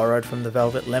has is borrowed from the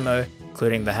Velvet Limo,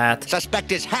 including the hat.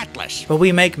 Suspect is hatless. But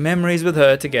we make memories with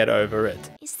her to get over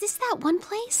it. Is this that one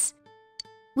place?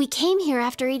 We came here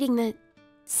after eating the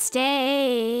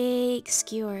steak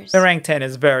skewers. The rank 10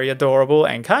 is very adorable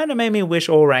and kinda made me wish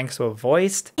all ranks were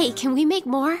voiced. Hey, can we make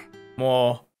more?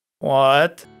 More.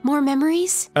 What? More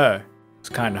memories? Oh, I was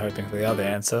kinda hoping for the other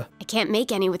answer. I can't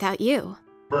make any without you.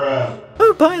 Bruh.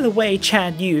 Oh, by the way,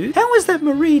 Chad, how is that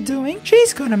Marie doing?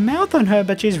 She's got a mouth on her,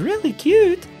 but she's really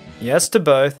cute. Yes to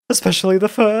both, especially the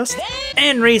first.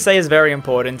 And Risei is very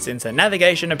important since her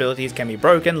navigation abilities can be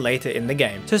broken later in the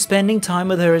game. So spending time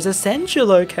with her is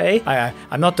essential, okay?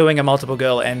 I'm not doing a multiple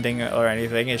girl ending or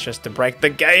anything, it's just to break the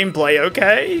gameplay,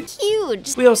 okay?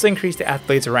 Huge! We also increased the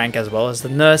athletes' rank as well as the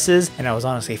nurses, and I was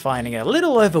honestly finding it a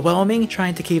little overwhelming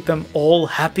trying to keep them all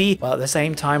happy while at the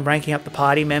same time ranking up the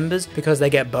party members because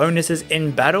they get bonuses in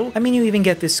battle. I mean, you even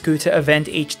get this scooter event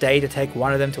each day to take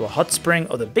one of them to a hot spring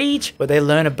or the beach where they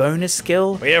learn a bonus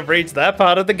skill. We have reached that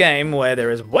part of the game where there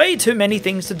is way too many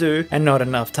things to do and not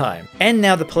enough time. And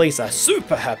now the police are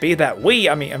super happy that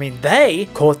they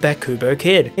caught that Kubo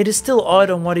kid. It is still odd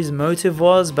on what his motive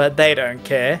was, but they don't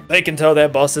care. They can tell their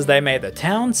bosses they made the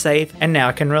town safe and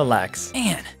now can relax.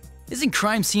 Man, isn't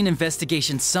crime scene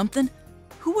investigation something?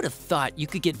 Who would have thought you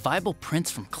could get viable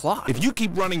prints from cloth? If you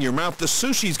keep running your mouth, the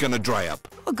sushi's gonna dry up.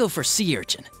 I'll go for sea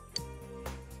urchin.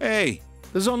 Hey,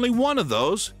 there's only one of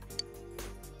those.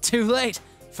 Too late.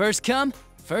 First come,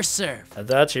 first serve.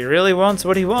 Adachi really wants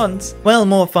what he wants. Well,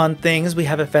 more fun things. We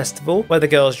have a festival where the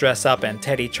girls dress up and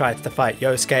Teddy tries to fight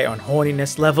Yosuke on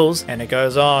horniness levels, and it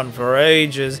goes on for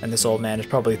ages. And this old man is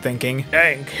probably thinking,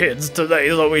 dang kids today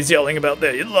is always yelling about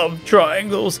their love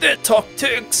triangles, their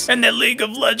tactics, and their League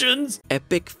of Legends.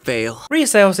 Epic fail.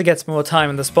 Rise also gets more time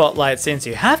in the spotlight since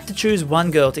you have to choose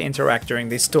one girl to interact during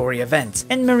these story events.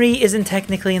 And Marie isn't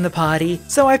technically in the party,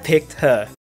 so I picked her.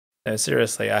 No,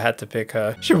 seriously, I had to pick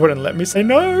her. She wouldn't let me say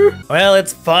no. Well,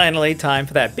 it's finally time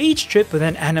for that beach trip with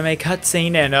an anime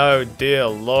cutscene, and oh dear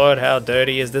lord, how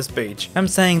dirty is this beach? I'm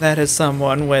saying that as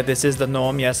someone where this is the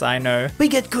norm, yes I know. We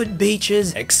get good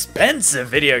beaches, expensive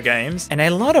video games, and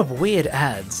a lot of weird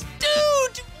ads.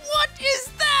 Dude, what is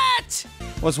that?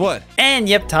 What's what? And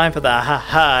yep, time for the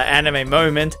haha anime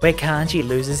moment where Kanji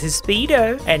loses his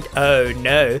speedo. And oh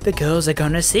no, the girls are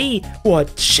gonna see.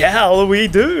 What shall we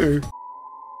do?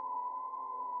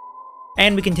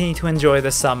 And we continue to enjoy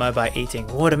the summer by eating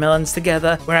watermelons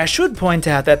together, where I should point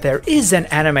out that there is an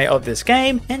anime of this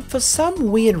game, and for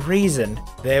some weird reason,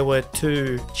 there were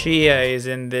two Chies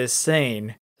in this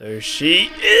scene. So she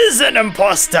is an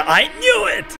imposter, I knew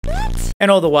it! And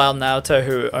all the while Naoto,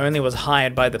 who only was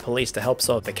hired by the police to help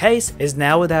solve the case, is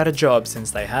now without a job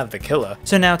since they have the killer.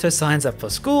 So Naoto signs up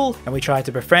for school, and we try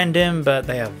to befriend him, but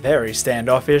they are very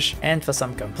standoffish, and for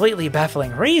some completely baffling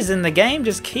reason, the game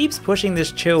just keeps pushing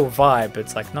this chill vibe.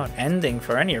 It's like not ending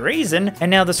for any reason,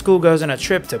 and now the school goes on a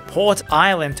trip to Port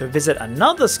Island to visit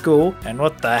another school, and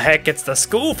what the heck, it's the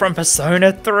school from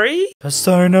Persona 3?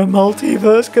 Persona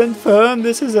Multiverse confirmed,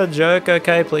 this is a joke,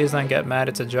 okay? Please don't get mad,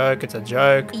 it's a joke, it's a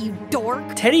joke. You dork.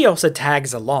 Teddy also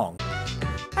tags along.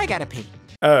 I gotta pee.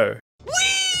 Oh.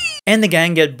 And the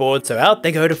gang get bored, so out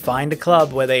they go to find a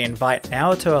club where they invite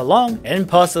Naoto along in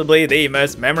possibly the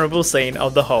most memorable scene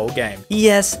of the whole game.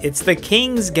 Yes, it's the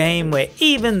King's game where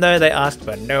even though they asked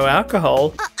for no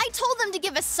alcohol, I told them to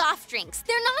give us soft drinks.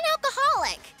 They're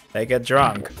non-alcoholic. they get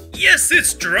drunk. Yes,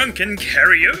 it's drunken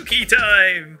karaoke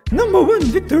time! #1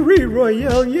 victory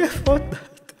royale, yeah, what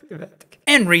the?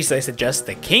 And Rise suggests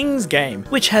the King's game,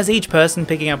 which has each person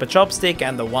picking up a chopstick,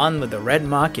 and the one with the red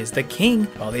mark is the king,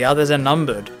 while the others are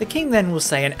numbered. The king then will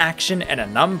say an action and a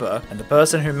number, and the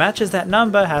person who matches that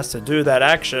number has to do that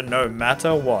action no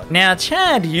matter what. Now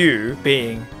Chad Yu,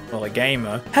 being, well, a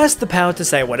gamer, has the power to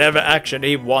say whatever action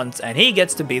he wants, and he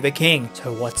gets to be the king.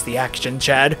 So what's the action,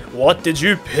 Chad? What did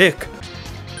you pick?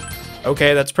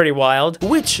 Okay, that's pretty wild.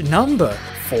 Which number?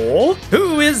 4?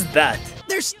 Who is that?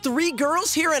 There's 3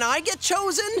 girls here and I get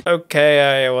chosen?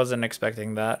 Okay, I wasn't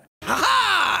expecting that.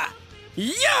 Ha-ha!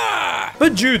 Yeah!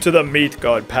 But due to the Meat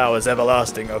God Power's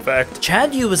everlasting effect,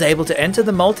 Chad Yu was able to enter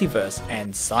the multiverse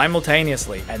and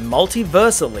simultaneously and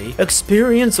multiversally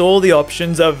experience all the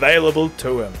options available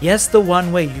to him. Yes, the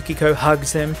one where Yukiko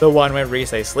hugs him, the one where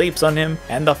Rise sleeps on him,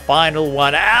 and the final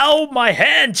one, ow, my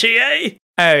hand, Chie!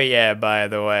 Oh yeah, by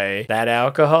the way, that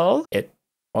alcohol, it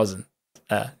wasn't.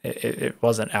 It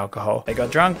wasn't alcohol. They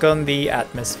got drunk on the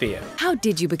atmosphere. How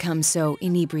did you become so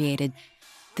inebriated?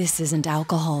 This isn't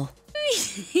alcohol.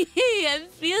 I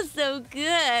feel so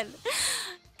good.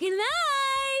 Good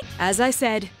night. As I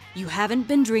said, you haven't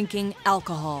been drinking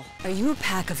alcohol. Are you a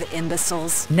pack of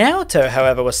imbeciles? Naoto,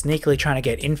 however, was sneakily trying to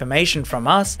get information from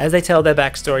us as they tell their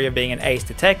backstory of being an ace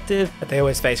detective, but they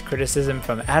always face criticism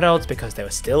from adults because they were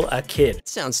still a kid.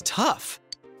 Sounds tough.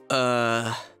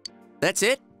 That's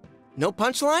it? No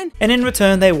punchline? And in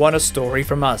return, they want a story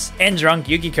from us. And drunk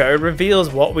Yukiko reveals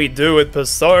what we do with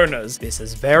personas. This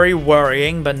is very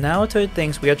worrying, but Naoto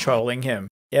thinks we are trolling him.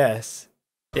 Yes.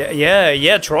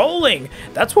 Yeah, trolling!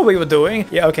 That's what we were doing.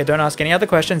 Yeah, okay, don't ask any other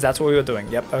questions, that's what we were doing.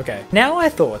 Yep, okay. Now I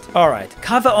thought, alright,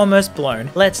 cover almost blown,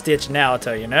 let's ditch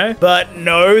Naoto, you know? But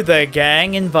no, the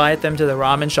gang invite them to the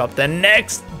ramen shop the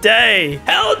next day!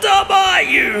 How dumb are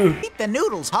you? Eat the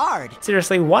noodles hard.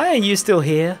 Seriously, why are you still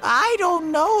here? I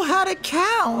don't know how to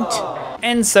count.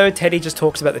 And so Teddy just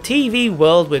talks about the TV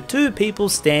world with 2 people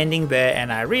standing there,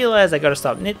 and I realize I gotta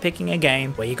stop nitpicking a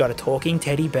game where you got a talking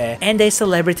teddy bear and a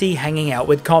celebrity hanging out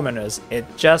with with commoners. It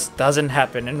just doesn't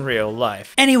happen in real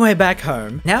life. Anyway, back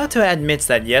home, Naoto admits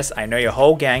that yes, I know your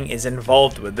whole gang is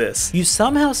involved with this. You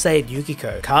somehow saved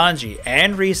Yukiko, Kanji,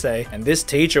 and Rise, and this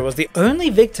teacher was the only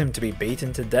victim to be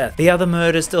beaten to death. The other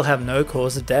murders still have no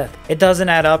cause of death. It doesn't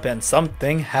add up and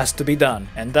something has to be done.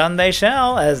 And done they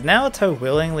shall, as Naoto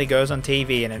willingly goes on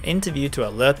TV in an interview to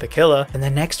alert the killer, and the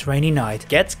next rainy night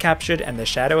gets captured and the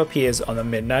shadow appears on the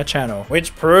Midnight Channel,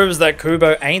 which proves that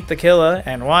Kubo ain't the killer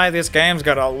and why this game's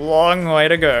got a long way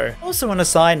to go. Also on a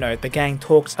side note, the gang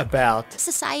talks about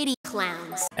society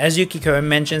clowns. As Yukiko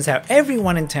mentions how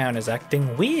everyone in town is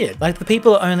acting weird, like the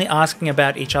people are only asking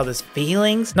about each other's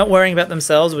feelings, not worrying about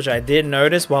themselves, which I did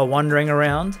notice while wandering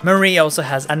around. Marie also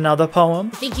has another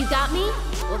poem. Think you got me?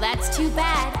 Well, that's too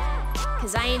bad,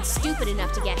 cause I ain't stupid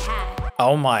enough to get hacked.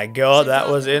 Oh my god, that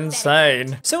was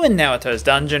insane. So in Naoto's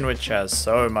dungeon, which has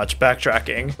so much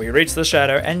backtracking, we reach the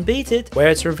shadow and beat it, where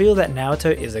it's revealed that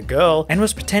Naoto is a girl and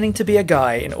was pretending to be a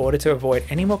guy in order to avoid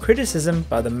any more criticism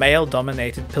by the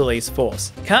male-dominated police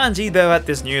force. Kanji, though, at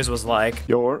this news was like,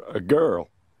 "You're a girl."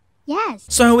 Yes.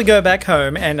 So we go back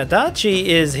home and Adachi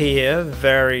is here,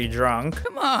 very drunk.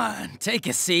 Come on, take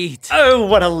a seat. Oh,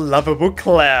 what a lovable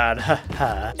clown,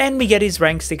 haha. And we get his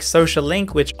rank 6 social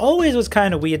link, which always was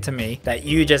kind of weird to me, that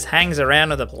you just hangs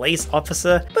around with a police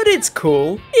officer, but it's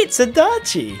cool, it's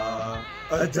Adachi.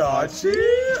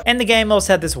 Adachi? And the game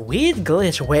also had this weird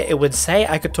glitch where it would say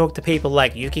I could talk to people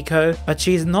like Yukiko, but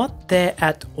she's not there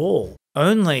at all.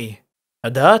 Only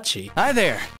Adachi. Hi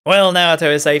there. Well,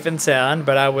 Naoto is safe and sound,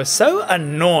 but I was so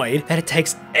annoyed that it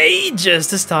takes ages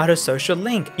to start a social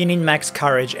link. You need max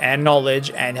courage and knowledge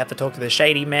and have to talk to the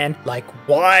shady man. Like,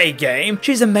 why, game?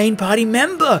 She's a main party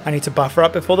member. I need to buff her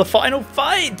up before the final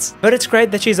fight. But it's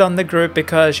great that she's on the group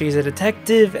because she's a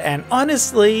detective, and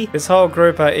honestly, this whole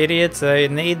group are idiots, so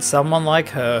it needs someone like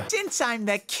her. Since I'm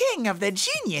the king of the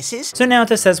geniuses. So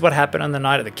Naoto says what happened on the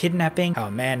night of the kidnapping, how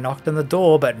a man knocked on the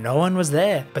door, but no one was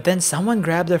there. But then someone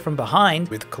grabbed her from behind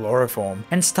with chloroform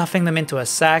and stuffing them into a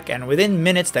sack, and within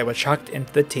minutes they were chucked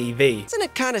into the TV. Isn't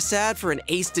it kind of sad for an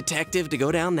ace detective to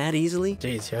go down that easily?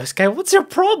 Jeez, Yosuke, what's your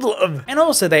problem? And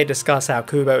also they discuss how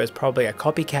Kubo is probably a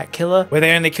copycat killer, where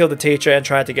they only killed the teacher and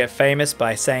tried to get famous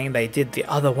by saying they did the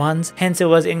other ones, hence it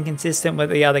was inconsistent with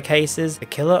the other cases. The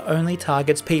killer only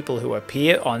targets people who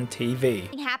appear on TV.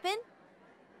 Anything happen?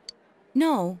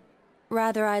 No.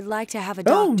 Rather, I'd like to have a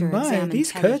doctor examine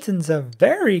these Teddy. curtains are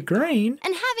very green.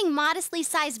 And having modestly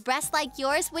sized breasts like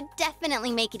yours would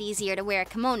definitely make it easier to wear a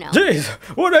kimono. Jeez,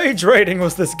 what age rating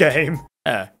was this game?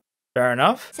 Fair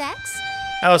enough. Sex?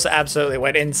 I also absolutely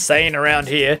went insane around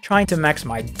here, trying to max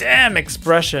my damn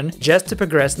expression just to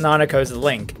progress Nanako's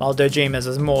link, while Dojima's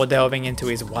was more delving into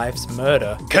his wife's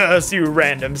murder. Curse you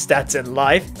random stats in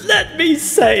life, let me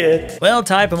say it! Well,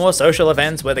 time for more social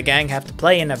events where the gang have to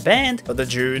play in a band for the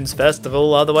June's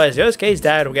festival, otherwise Yosuke's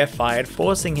dad will get fired,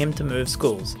 forcing him to move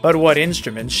schools. But what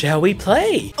instruments shall we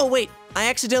play? Oh wait, I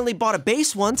accidentally bought a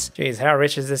bass once. Jeez, how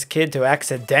rich is this kid to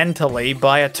accidentally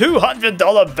buy a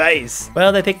 $200 bass?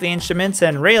 Well, they pick the instruments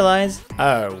and realize,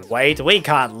 oh wait, we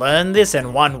can't learn this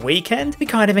in one weekend? We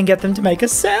can't even get them to make a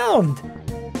sound.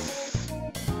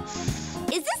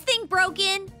 Is this thing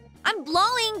broken? I'm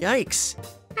blowing. Yikes.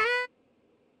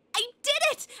 I did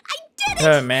it! I did it!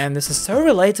 Oh man, this is so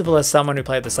relatable as someone who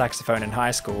played the saxophone in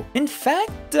high school. In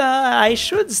fact, I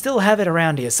should still have it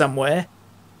around here somewhere.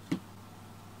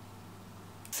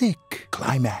 Thick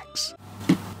climax.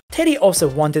 Teddy also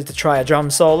wanted to try a drum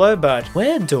solo, but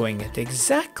we're doing it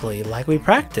exactly like we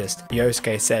practiced,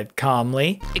 Yosuke said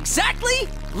calmly. Exactly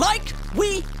like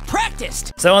we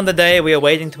practiced! So on the day we are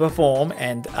waiting to perform,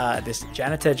 and this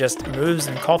janitor just moves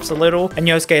and coughs a little, and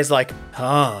Yosuke is like,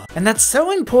 huh. And that's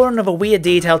so important of a weird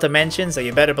detail to mention, so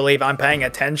you better believe I'm paying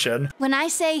attention. When I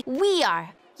say we are,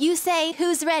 you say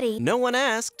who's ready. No one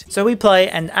asked. So we play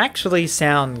and actually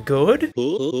sound good. I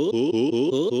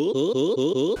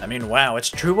mean, wow, it's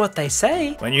true what they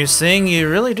say. When you sing, you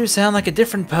really do sound like a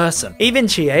different person. Even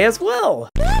Chie as well.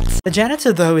 What? The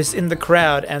janitor, though, is in the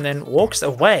crowd and then walks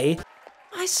away.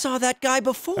 I saw that guy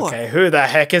before. Okay, who the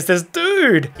heck is this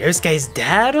dude? Yosuke's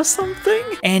dad or something?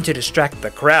 And to distract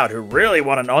the crowd who really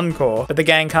want an encore. But the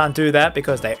gang can't do that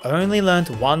because they only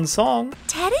learnt one song.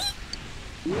 Teddy?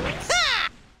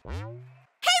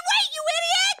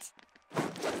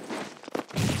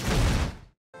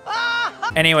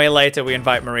 Anyway, later we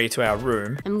invite Marie to our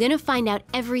room. I'm gonna find out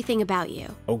everything about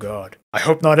you. Oh god. I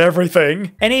hope not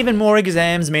everything. And even more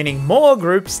exams, meaning more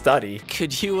group study.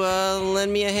 Could you,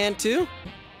 lend me a hand too?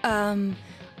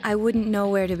 I wouldn't know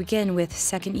where to begin with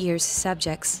second year's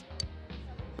subjects.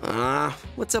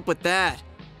 What's up with that?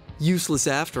 Useless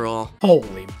after all.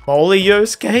 Holy moly,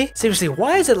 Yosuke. Seriously,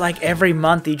 why is it like every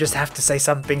month you just have to say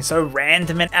something so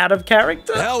random and out of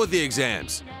character? The hell with the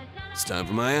exams. It's time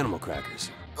for my animal crackers.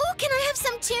 Ooh, can I have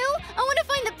some too? I want to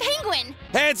find the penguin.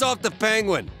 Hands off the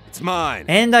penguin. It's mine.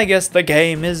 And I guess the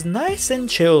game is nice and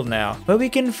chill now, where we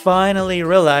can finally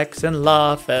relax and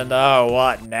laugh and oh,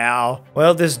 what now?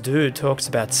 Well, this dude talks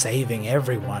about saving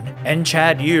everyone, and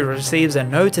Chad Yu receives a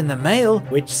note in the mail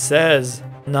which says,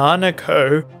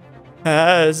 Nanako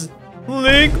has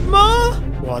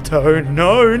Ligma? What? Oh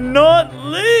no, not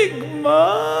Ligma!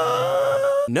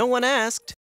 No one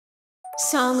asked.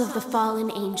 Song of the Fallen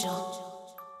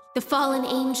Angel. The fallen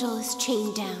angel is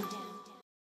chained down.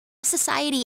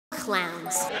 Society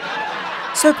clowns.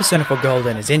 So Persona 4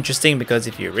 Golden is interesting because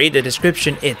if you read the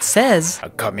description, it says, a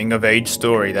coming-of-age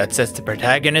story that sets the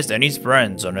protagonist and his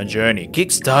friends on a journey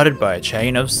kick-started by a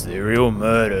chain of serial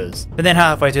murders. But then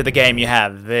halfway through the game you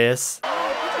have this.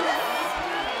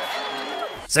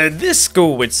 So this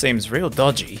school, which seems real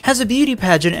dodgy, has a beauty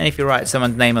pageant, and if you write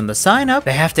someone's name on the sign-up,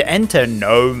 they have to enter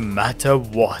no matter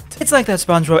what. It's like that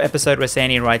SpongeBob episode where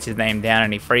Sandy writes his name down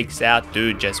and he freaks out,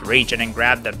 dude, just reach in and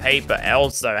grab the paper.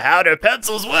 Also, how do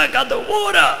pencils work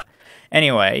underwater?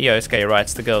 Anyway, Yosuke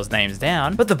writes the girls' names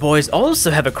down, but the boys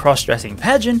also have a cross-dressing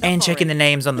pageant and checking the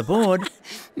names on the board.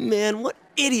 Man, what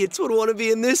idiots would want to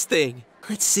be in this thing?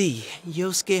 Let's see,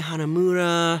 Yosuke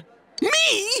Hanamura...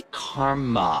 Me?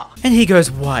 Karma. And he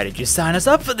goes, why did you sign us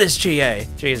up for this, Chie?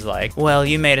 She's like, well,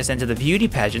 you made us enter the beauty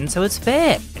pageant, so it's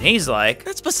fair. And he's like,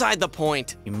 that's beside the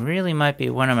point. You really might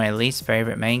be one of my least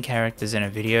favorite main characters in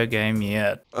a video game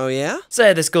yet. Oh yeah?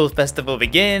 So the school festival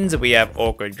begins, we have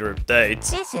awkward group dates.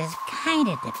 This is kind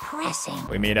of depressing.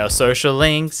 We meet our social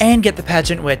links, and get the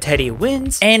pageant where Teddy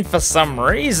wins, and for some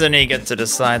reason he gets to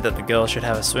decide that the girls should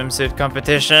have a swimsuit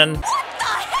competition. What the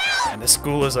hell? And the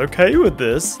school is okay with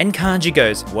this. And Kanji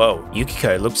goes, whoa,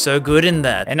 Yukiko looks so good in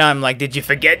that. And I'm like, did you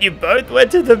forget you both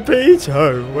went to the beach?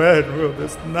 Oh, when will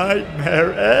this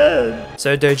nightmare end?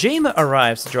 So Dojima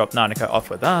arrives to drop Nanako off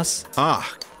with us.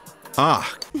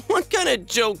 What kind of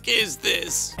joke is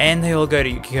this? And they all go to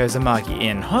Yukiko Zamaki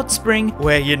in Hot Spring,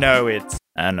 where you know it's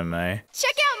anime.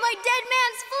 Check out my dead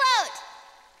man's float!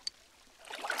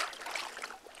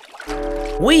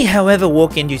 We, however,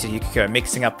 walk in due to Yukiko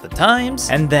mixing up the times,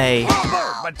 and they...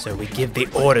 So we give the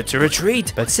order to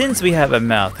retreat, but since we have a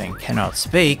mouth and cannot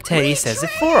speak, Teddy says it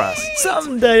for us.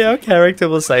 Someday our character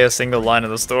will say a single line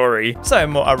of the story, so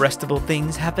more arrestable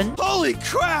things happen. Holy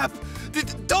crap!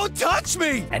 Don't touch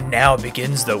me! And now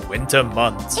begins the winter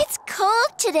months. It's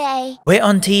cold today. Where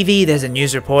on TV there's a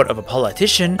news report of a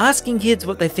politician asking kids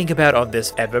what they think about of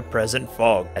this ever-present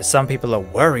fog, as some people are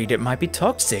worried it might be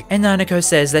toxic, and Nanako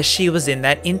says that she was in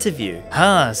that interview.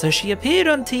 So she appeared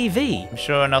on TV. I'm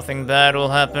sure nothing bad will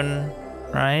happen,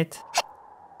 right?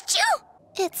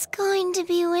 It's going to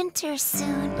be winter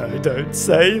soon. No, don't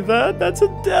say that. That's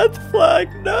a death flag.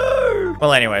 No.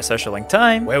 Well, anyway, social link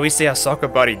time, where we see our soccer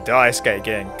buddy Daisuke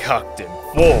getting cucked in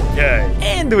 4K.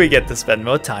 And we get to spend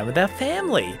more time with our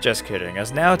family. Just kidding,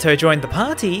 as Naoto joined the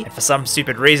party, and for some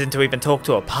stupid reason to even talk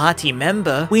to a party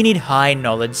member, we need high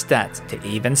knowledge stats to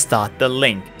even start the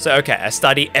link. So okay, I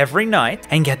study every night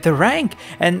and get the rank,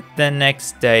 and the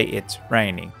next day it's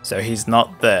raining, so he's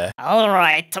not there.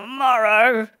 Alright,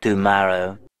 tomorrow.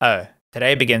 Oh,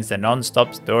 today begins the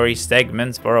non-stop story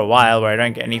segments for a while where I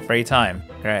don't get any free time.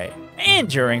 Great. And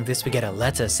during this we get a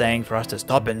letter saying for us to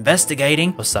stop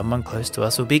investigating or someone close to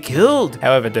us will be killed.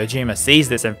 However, Dojima sees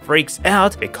this and freaks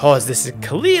out because this is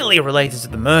clearly related to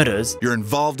the murders. You're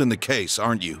involved in the case,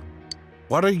 aren't you?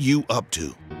 What are you up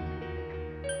to?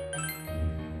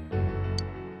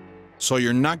 So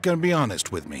you're not gonna be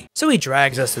honest with me. So he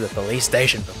drags us to the police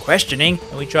station for questioning,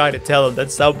 and we try to tell him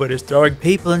that someone is throwing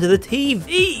people into the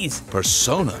TVs.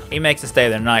 Persona. He makes us stay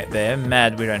the night there,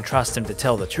 mad we don't trust him to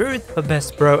tell the truth, but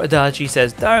best bro Adachi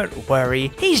says don't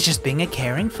worry, he's just being a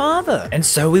caring father. And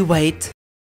so we wait.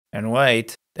 And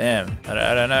wait. Damn,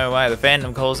 I don't know why the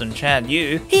fandom calls him Chad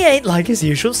Yu. He ain't like his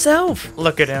usual self.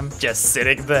 Look at him, just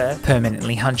sitting there,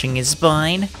 permanently hunching his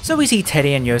spine. So we see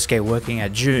Teddy and Yosuke working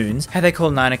at June's, how they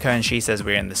call Nanako and she says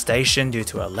we're in the station due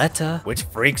to a letter, which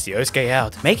freaks Yosuke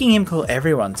out, making him call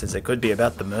everyone since it could be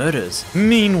about the murders.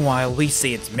 Meanwhile, we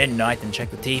see it's midnight and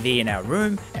check the TV in our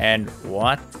room, and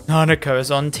what?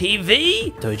 Nanako's on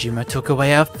TV? Dojima took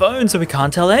away our phone so we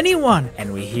can't tell anyone,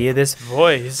 and we hear this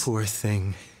voice. Poor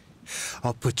thing.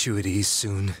 I'll put you at ease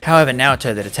soon. However,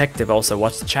 Naoto the detective also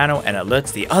watched the channel and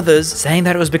alerts the others, saying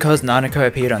that it was because Nanako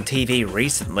appeared on TV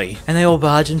recently, and they all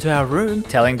barge into our room,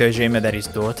 telling Dojima that his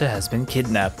daughter has been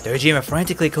kidnapped. Dojima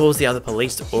frantically calls the other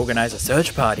police to organize a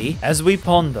search party. As we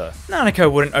ponder,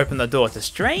 Nanako wouldn't open the door to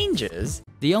strangers.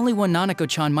 The only one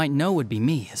Nanako-chan might know would be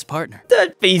me, his partner.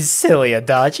 Don't be silly,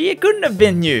 Adachi. It couldn't have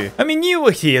been you. I mean, you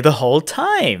were here the whole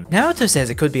time. Naoto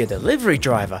says it could be a delivery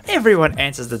driver. Everyone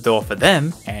answers the door for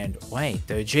them. And wait,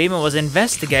 Dojima was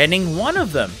investigating one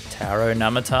of them, Taro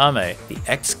Namatame, the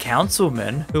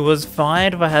ex-councilman who was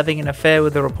fired for having an affair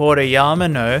with the reporter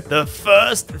Yamano, the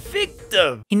first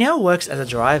victim. He now works as a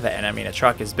driver, and I mean, a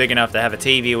truck is big enough to have a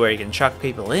TV where he can chuck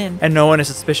people in, and no one is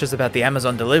suspicious about the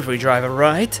Amazon delivery driver,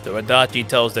 right? So Adachi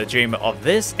tells Dojima of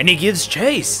this, and he gives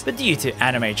chase. But due to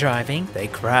anime driving, they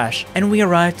crash, and we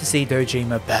arrive to see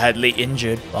Dojima badly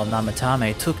injured, while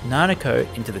Namatame took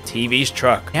Nanako into the TV's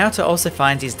truck. Naoto also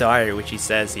finds his diary, which he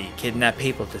says he kidnapped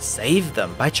people to save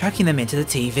them by chucking them into the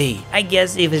TV. I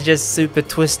guess he was just super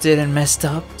twisted and messed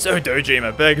up. So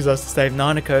Dojima begs us to save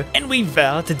Nanako, and we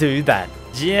vow to do that.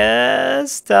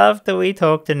 Just after we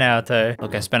talk to Naoto.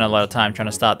 Look, I spent a lot of time trying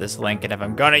to start this link, and if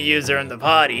I'm gonna use her in the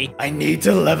party, I need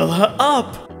to level her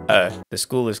up. The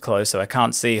school is closed, so I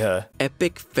can't see her.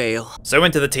 Epic fail. So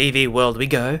into the TV world we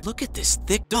go. Look at this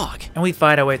thick dog. And we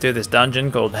fight our way through this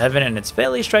dungeon called Heaven, and it's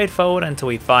fairly straightforward until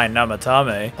we find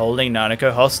Namatame holding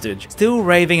Nanako hostage, still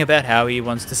raving about how he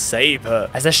wants to save her,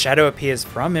 as a shadow appears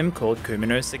from him called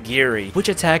Kumino Sagiri, which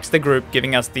attacks the group,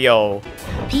 giving us the old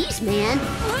Peace, man.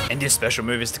 And his special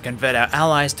move is to convert our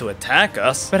allies to attack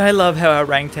us, but I love how our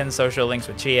rank 10 social links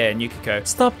with Chie and Yukiko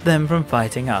stop them from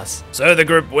fighting us. So the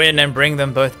group win and bring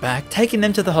them both back, taking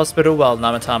them to the hospital while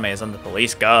Namatame is under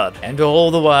police guard. And all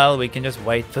the while we can just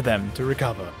wait for them to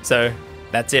recover. So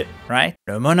that's it, right?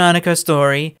 No more Nanako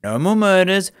story, no more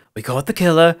murders, we caught the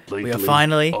killer, we are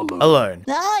finally alone.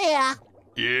 Oh yeah.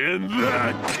 In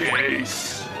that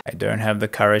case, I don't have the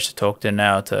courage to talk to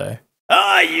Naoto.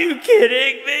 Are you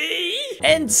kidding me?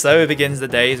 And so begins the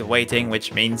day's waiting,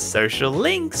 which means social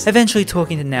links. Eventually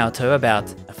talking to Naoto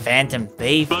about a phantom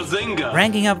thief. Bazinga.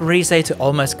 Ranking up Rise to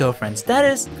almost girlfriend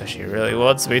status, because she really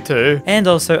wants me to. And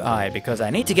also I, because I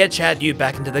need to get Chad Yu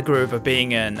back into the groove of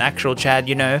being an actual Chad,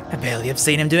 you know. I barely have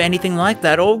seen him do anything like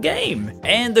that all game.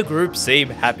 And the group seem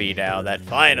happy now that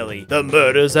finally the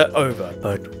murders are over.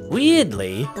 But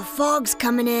weirdly, The fog's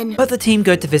coming in. but the team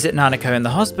go to visit Nanako in the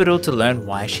hospital to learn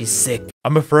why she's sick.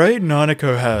 I'm afraid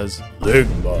Nanako has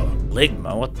Ligma.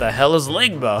 Ligma? What the hell is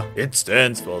Ligma? It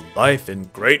stands for life in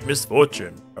great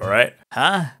misfortune, alright?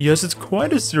 Huh? Yes, it's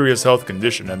quite a serious health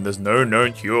condition and there's no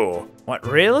known cure. What,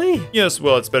 really? Yes,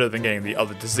 well, it's better than getting the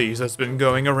other disease that's been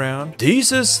going around.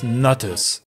 Desus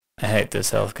Nuttus. I hate this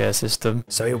healthcare system.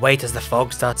 So we wait as the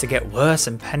fog starts to get worse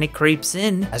and panic creeps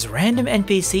in as random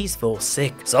NPCs fall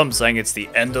sick. Some saying it's the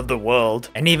end of the world.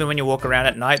 And even when you walk around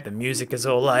at night, the music is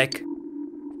all like...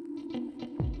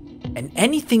 And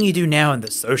anything you do now in the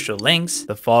social links,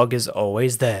 the fog is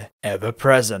always there, ever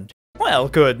present. Well,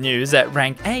 good news, at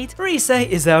rank 8, Rise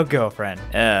is our girlfriend.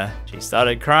 She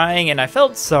started crying and I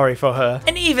felt sorry for her.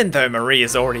 And even though Marie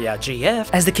is already our GF,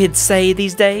 as the kids say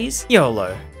these days,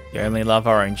 YOLO. You only love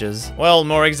oranges. Well,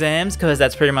 more exams, cause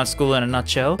that's pretty much school in a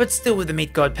nutshell. But still with the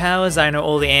Meet God powers, I know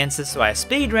all the answers, so I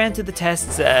speed ran through the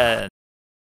tests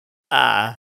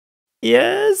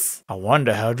yes? I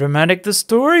wonder how dramatic the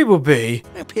story will be.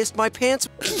 I pissed my pants.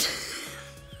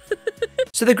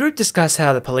 So the group discuss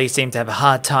how the police seem to have a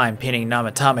hard time pinning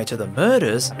Namatame to the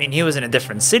murders. I mean, he was in a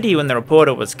different city when the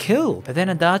reporter was killed. But then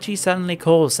Adachi suddenly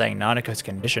calls saying Nanako's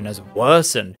condition has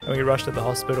worsened. And we rush to the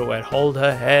hospital and hold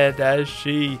her head as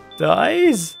she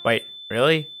dies. Wait,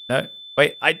 really? No.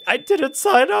 Wait, I didn't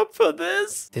sign up for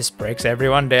this. This breaks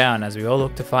everyone down as we all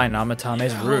look to find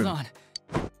Namatame's room. Hold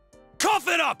on. Cough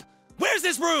it up! Where's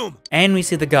this room? And we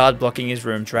see the guard blocking his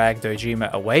room drag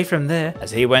Dojima away from there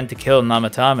as he went to kill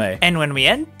Namatame. And when we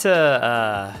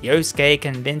enter, Yosuke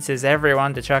convinces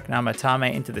everyone to chuck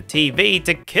Namatame into the TV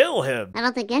to kill him. I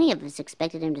don't think any of us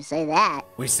expected him to say that.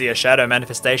 We see a shadow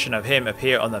manifestation of him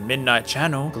appear on the Midnight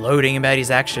Channel, gloating about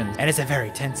his actions. And it's a very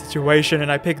tense situation,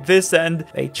 and I pick this end.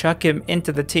 They chuck him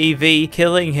into the TV,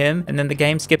 killing him, and then the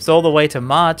game skips all the way to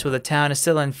March where the town is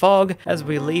still in fog as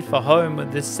we leave for home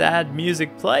with this sad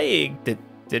music playing.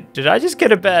 Did I just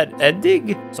get a bad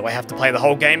ending? So I have to play the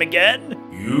whole game again?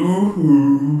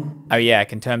 Yoo-hoo. Oh yeah, I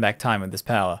can turn back time with this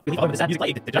power.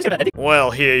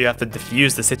 Well, here you have to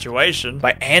defuse the situation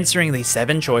by answering these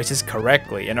 7 choices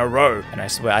correctly in a row. And I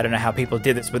swear, I don't know how people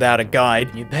did this without a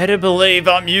guide. You better believe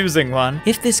I'm using one.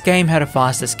 If this game had a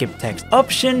faster skip text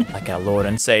option, like our Lord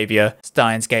and Savior,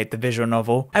 Steins Gate the visual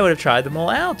novel, I would have tried them all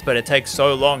out, but it takes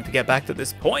so long to get back to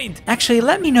this point. Actually,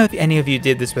 let me know if any of you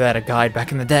did this without a guide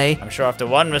back in the day. I'm sure after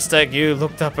one mistake, you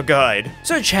looked up a guide.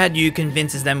 So Chad Yu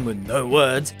convinces them with no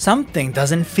words, something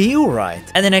doesn't feel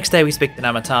right. And the next day we speak to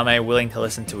Namatame, willing to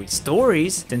listen to his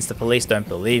stories, since the police don't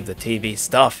believe the TV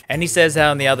stuff. And he says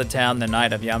how in the other town, the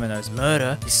night of Yamano's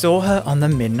murder, he saw her on the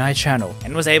Midnight Channel,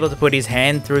 and was able to put his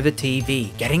hand through the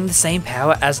TV, getting the same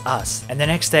power as us. And the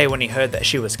next day when he heard that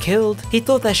she was killed, he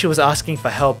thought that she was asking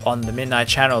for help on the Midnight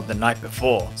Channel the night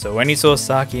before. So when he saw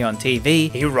Saki on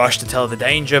TV, he rushed to tell the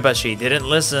danger, but she didn't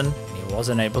listen.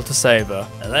 Wasn't able to save her.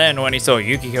 And then when he saw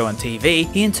Yukiko on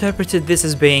TV, he interpreted this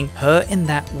as being her in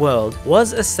that world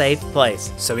was a safe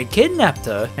place. So he kidnapped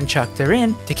her and chucked her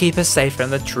in to keep her safe from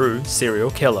the true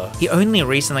serial killer. He only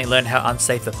recently learned how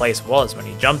unsafe the place was when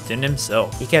he jumped in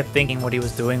himself. He kept thinking what he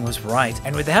was doing was right,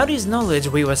 and without his knowledge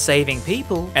we were saving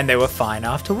people and they were fine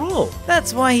after all.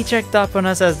 That's why he checked up on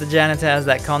us as the janitor at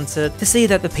that concert, to see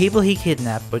that the people he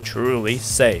kidnapped were truly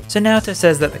safe. So Naoto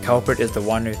says that the culprit is the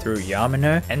one who threw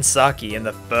Yamano and Saki in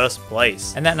the first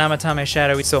place, and that Namatame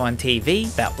shadow we saw on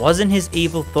TV, that wasn't his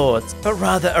evil thoughts, but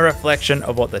rather a reflection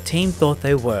of what the team thought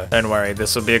they were. Don't worry,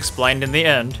 this will be explained in the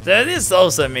end. So this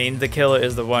also means the killer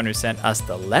is the one who sent us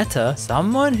the letter,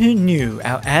 someone who knew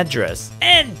our address.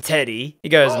 And Teddy, he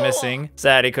goes missing.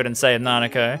 Sad he couldn't save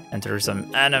Nanako, and through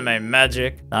some anime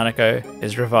magic, Nanako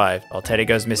is revived, while Teddy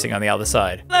goes missing on the other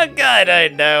side. Look, I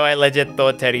don't know, I legit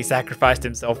thought Teddy sacrificed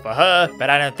himself for her, but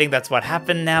I don't think that's what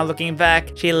happened now looking back.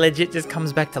 She legit just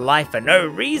comes back to life for no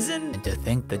reason. And to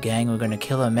think the gang were gonna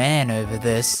kill a man over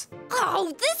this.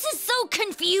 Oh, this is so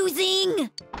confusing!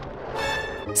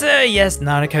 So yes,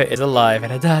 Nanako is alive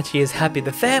and Adachi is happy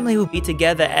the family will be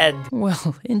together and...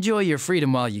 Well, enjoy your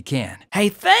freedom while you can. Hey,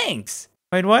 thanks!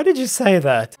 Wait, why did you say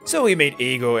that? So we meet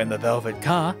Igor in the velvet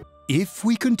car. If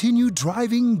we continue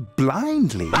driving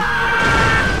blindly...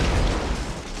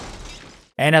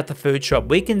 And at the food shop,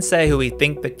 we can say who we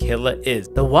think the killer is.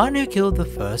 The one who killed the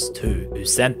first 2, who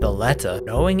sent the letter,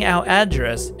 knowing our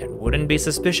address, and wouldn't be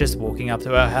suspicious walking up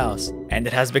to our house. And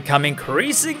it has become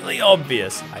increasingly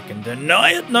obvious, I can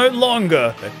deny it no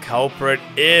longer, the culprit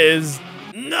is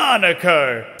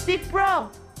Nanako! Big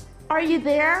bro, are you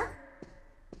there?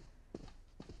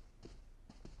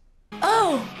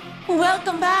 Oh,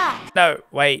 welcome back! No,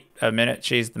 wait a minute,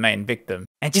 she's the main victim.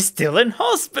 And she's still in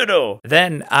hospital!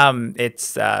 Then,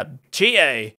 it's,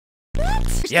 Chie.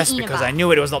 Yes, because I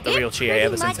knew it was not the real Chie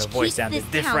ever since her voice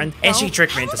sounded different, and she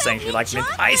tricked me into saying she liked mint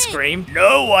ice cream.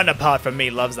 No one apart from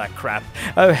me loves that crap.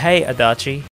 Oh, hey,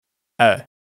 Adachi.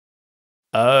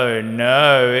 Oh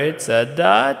no, it's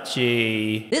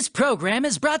Adachi. This program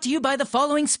is brought to you by the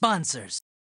following sponsors.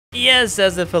 Yes,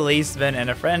 as a policeman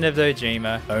and a friend of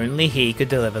Dojima, only he could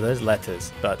deliver those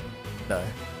letters. But, no.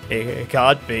 It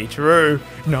can't be true.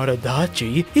 Not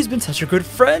Adachi. He's been such a good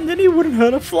friend and he wouldn't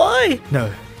hurt a fly.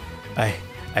 No,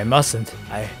 I mustn't.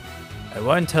 I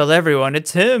won't tell everyone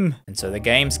it's him. And so the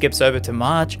game skips over to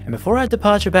March, and before our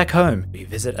departure back home, we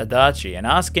visit Adachi and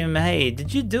ask him, hey,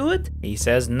 did you do it? He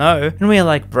says no, and we're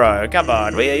like, bro, come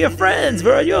on, we are your friends,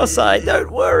 we're on your side, don't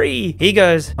worry. He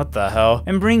goes, what the hell,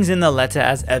 and brings in the letter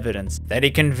as evidence that he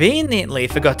conveniently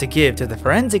forgot to give to the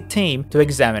forensic team to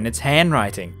examine its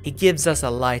handwriting. He gives us a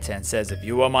lighter and says, if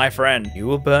you are my friend, you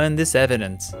will burn this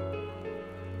evidence.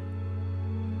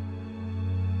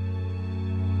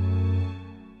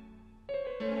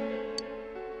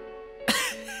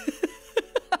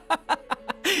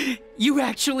 You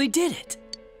actually did it!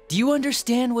 Do you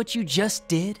understand what you just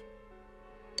did?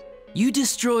 You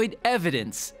destroyed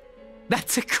evidence.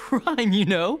 That's a crime, you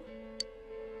know?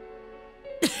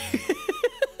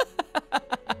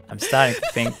 I'm starting to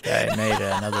think I made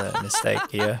another mistake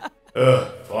here.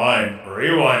 Fine.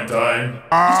 Rewind time.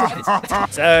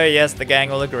 So yes, the gang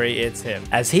will agree it's him,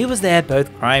 as he was there at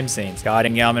both crime scenes,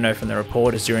 guarding Yamano from the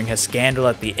reporters during her scandal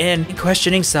at the inn and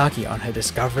questioning Saki on her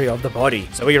discovery of the body.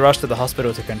 So we rush to the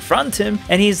hospital to confront him,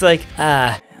 and he's like,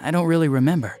 I don't really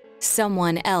remember.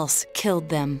 Someone else killed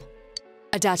them.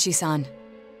 Adachi-san,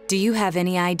 do you have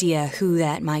any idea who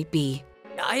that might be?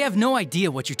 I have no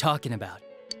idea what you're talking about.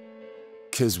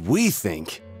 'Cause we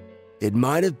think it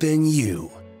might have been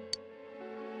you.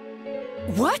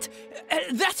 What?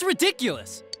 That's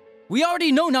ridiculous! We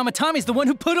already know Namatame's the one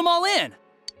who put them all in!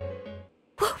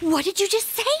 What did you just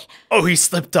say? Oh, he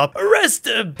slipped up. Arrest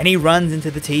him! And he runs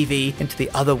into the TV, into the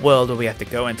other world where we have to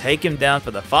go and take him down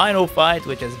for the final fight,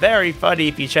 which is very funny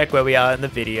if you check where we are in the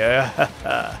video.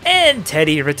 And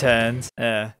Teddy returns.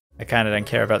 I kind of don't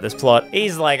care about this plot.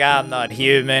 He's like, I'm not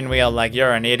human. We are like,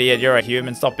 you're an idiot. You're a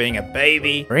human. Stop being a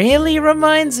baby. Really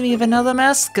reminds me of another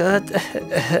mascot.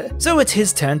 So it's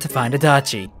his turn to find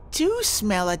Adachi. Do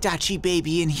smell a Dachi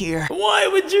baby in here. Why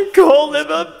would you call him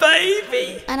a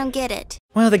baby? I don't get it.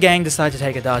 Well, the gang decide to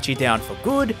take Adachi down for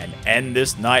good and end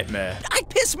this nightmare. I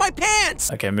pissed my pants!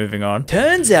 Okay, moving on.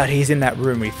 Turns out he's in that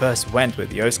room we first went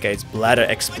with Yosuke's bladder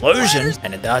explosion,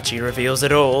 and Adachi reveals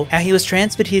it all. How he was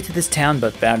transferred here to this town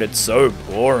but found it so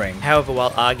boring. However,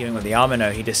 while arguing with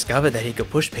Yamano, he discovered that he could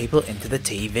push people into the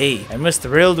TV, and was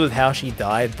thrilled with how she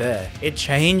died there. It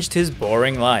changed his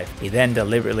boring life. He then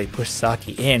deliberately pushed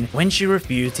Saki in when she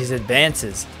refused his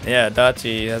advances. Yeah,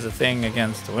 Adachi has a thing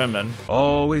against women.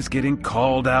 Always getting called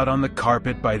out on the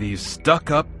carpet by these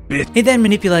stuck-up bitches. He then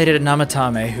manipulated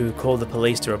Namatame, who called the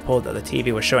police to report that the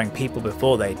TV was showing people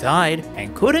before they died,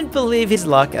 and couldn't believe his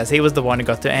luck as he was the one who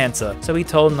got to answer. So he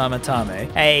told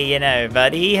Namatame, hey, you know,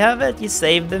 buddy, how about you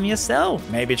save them yourself?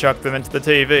 Maybe chuck them into the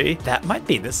TV. That might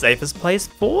be the safest place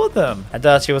for them.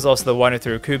 Adachi was also the one who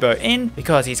threw Kubo in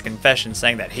because his confession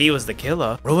saying that he was the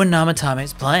killer ruined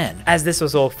Namatame's plan. As this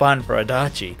was all fun for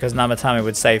Adachi, because Namatame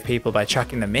would save people by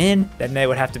chucking them in, then they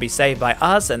would have to be saved by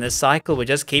us, and this cycle would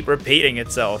just keep repeating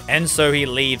itself. And so he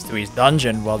leaves to his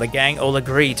dungeon while the gang all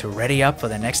agree to ready up for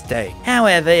the next day.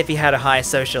 However, if you had a high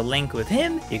social link with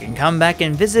him, you can come back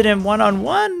and visit him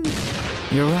one-on-one.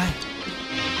 You're right.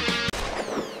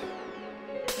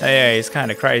 Oh yeah, he's kind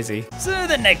of crazy. So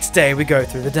the next day we go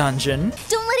through the dungeon,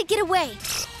 Don't let it get away.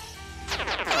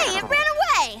 Hey, it ran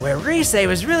away. where Rise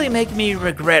was really making me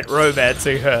regret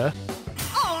romancing her.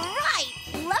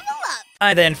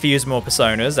 I then fused more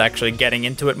personas, actually getting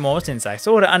into it more since I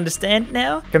sorta understand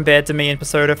now, compared to me in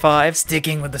Persona 5,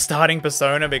 sticking with the starting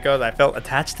persona because I felt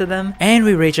attached to them. And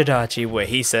we reach Adachi where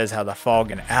he says how the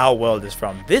fog in our world is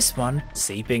from this one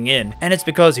seeping in, and it's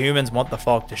because humans want the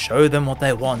fog to show them what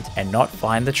they want and not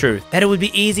find the truth. That it would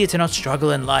be easier to not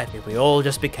struggle in life if we all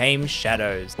just became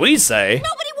shadows. We say,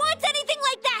 Nobody wants anything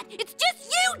like that. It's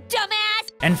just you,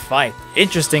 dumbass. and fight.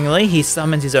 Interestingly, he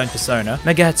summons his own persona,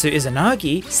 Magatsu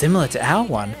Izanagi, similar to our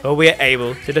one, but we are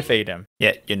able to defeat him.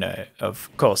 Yet, you know, of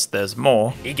course there's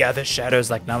more. He gathers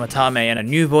shadows like Namatame and a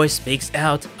new voice speaks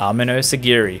out, Amino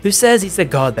Sagiri, who says he's the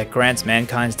god that grants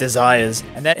mankind's desires,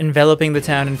 and that enveloping the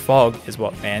town in fog is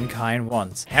what mankind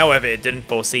wants. However, it didn't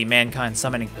foresee mankind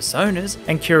summoning personas,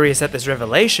 and curious at this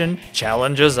revelation,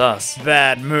 challenges us.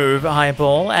 Bad move,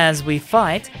 Eyeball, as we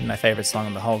fight, my favorite song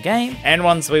in the whole game, and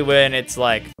once we win, it's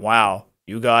like, wow,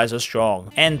 you guys are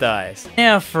strong, and dies.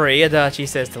 Now free, Adachi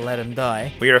says to let him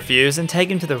die. We refuse and take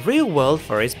him to the real world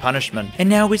for his punishment. And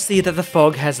now we see that the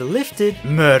fog has lifted,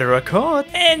 murderer caught,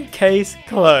 and case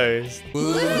closed.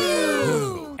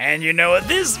 Woo! And you know what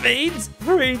this means?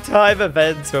 Free time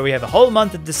events where we have a whole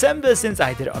month of December since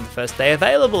I did it on the first day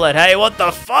available at Hey What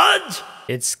the Fudge?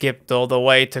 It skipped all the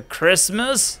way to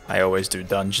Christmas. I always do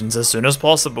dungeons as soon as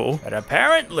possible, but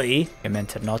apparently you're meant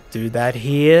to not do that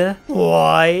here.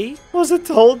 Why? Was it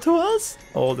told to us?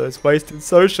 All those wasted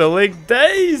social link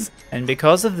days. And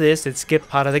because of this, it skipped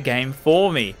part of the game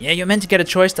for me. Yeah, you're meant to get a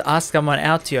choice to ask someone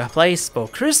out to your place for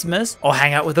Christmas or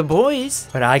hang out with the boys.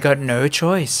 But I got no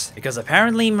choice because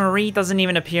apparently Marie doesn't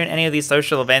even appear in any of these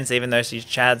social events even though she's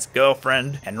Chad's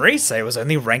girlfriend. And Rise was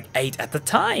only rank 8 at the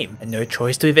time and no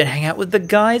choice to even hang out with the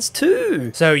guys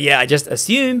too. So yeah, I just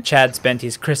assume Chad spent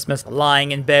his Christmas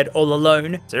lying in bed all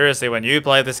alone. Seriously, when you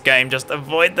play this game, just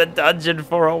avoid the dungeon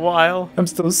for a while. I'm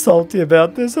still salty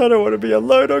about this. I don't want to be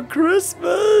alone on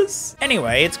Christmas.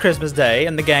 Anyway, it's Christmas Day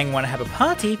and the gang want to have a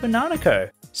party for Nanako.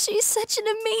 She's such an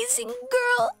amazing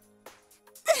girl.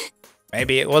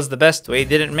 Maybe it was the best we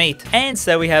didn't meet. And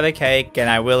so we have a cake, and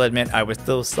I will admit I was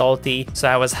still salty, so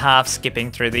I was half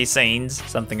skipping through these scenes.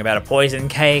 Something about a poison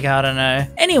cake, I don't know.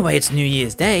 Anyway, it's New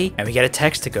Year's Day, and we get a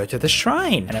text to go to the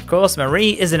shrine. And of course,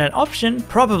 Marie isn't an option,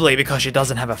 probably because she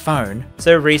doesn't have a phone.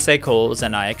 So Rise calls,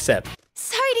 and I accept.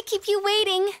 Sorry to keep you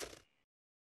waiting.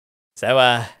 So,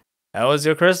 how was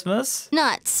your Christmas?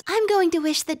 Nuts. I'm going to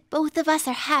wish that both of us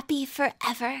are happy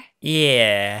forever.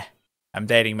 Yeah. I'm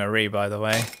dating Marie, by the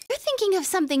way. You're thinking of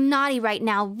something naughty right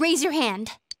now. Raise your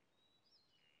hand.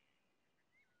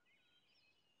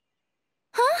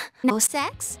 Huh? No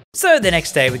sex? So the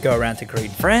next day we go around to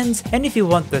greet friends, and if you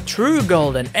want the true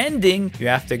golden ending, you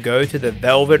have to go to the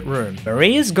Velvet Room.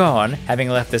 Marie is gone, having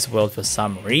left this world for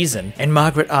some reason, and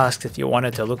Margaret asks if you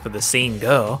wanted to look for the scene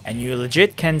girl, and you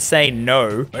legit can say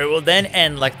no, but it will then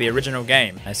end like the original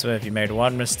game. I swear if you made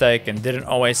one mistake and didn't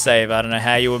always save, I don't know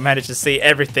how you would manage to see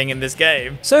everything in this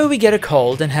game. So we get a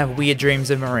cold and have weird dreams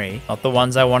of Marie, not the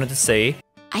ones I wanted to see.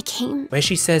 I came Where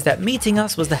she says that meeting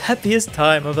us was the happiest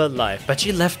time of her life, but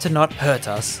she left to not hurt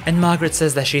us. And Margaret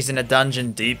says that she's in a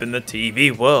dungeon deep in the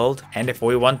TV world, and if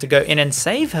we want to go in and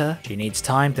save her, she needs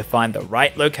time to find the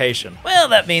right location. Well,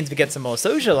 that means we get some more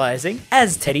socializing,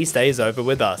 as Teddy stays over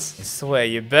with us. I swear,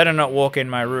 you better not walk in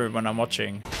my room when I'm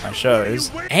watching my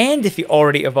shows. And if you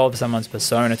already evolved someone's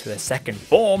persona to their second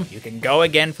form, you can go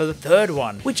again for the third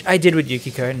one, which I did with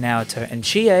Yukiko, Naoto, and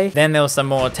Chie. Then there was some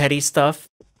more Teddy stuff.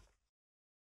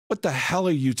 What the hell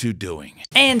are you two doing?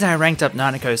 And I ranked up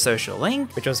Nanako's social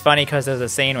link, which was funny because there's a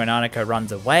scene where Nanako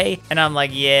runs away, and I'm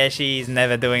like, yeah, she's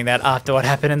never doing that after what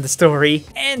happened in the story.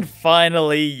 And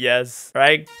finally, yes,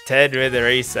 ranked Ted with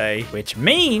Rise, which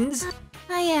means...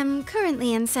 I am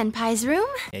currently in Senpai's room.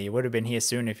 Yeah, you would have been here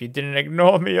soon if you didn't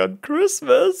ignore me on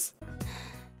Christmas.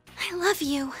 I love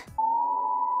you.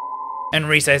 And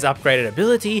Rise's upgraded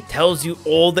ability tells you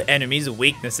all the enemy's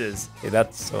weaknesses. Yeah,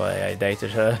 that's why I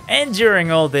dated her. And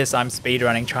during all this, I'm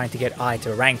speedrunning trying to get I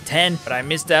to rank 10, but I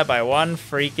missed out by one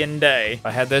freaking day. If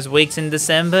I had those weeks in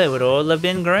December, it would all have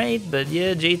been great, but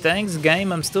yeah, gee thanks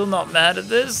game, I'm still not mad at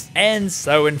this. And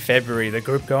so in February, the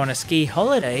group go on a ski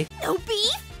holiday. No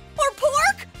beef? Or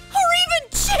pork? Or even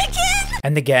chicken?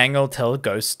 And the gang all tell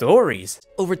ghost stories.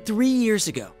 Over 3 years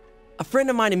ago, a friend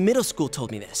of mine in middle school told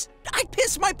me this. I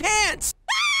pissed my pants!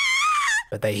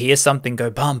 But they hear something go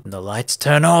bump and the lights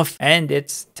turn off, and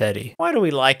it's Teddy. Why do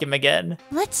we like him again?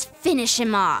 Let's finish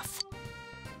him off.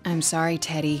 I'm sorry,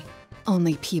 Teddy.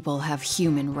 Only people have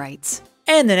human rights.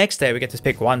 And the next day we get to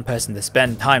pick one person to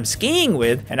spend time skiing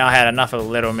with, and I had enough of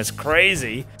Little Miss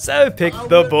Crazy, so pick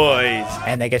the boys.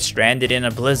 And they get stranded in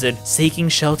a blizzard, seeking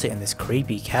shelter in this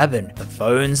creepy cabin. The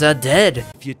phones are dead.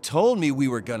 If you told me we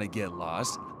were gonna get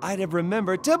lost, I'd have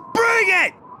remembered to bring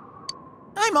it!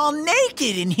 I'm all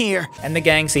naked in here. And the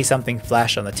gang see something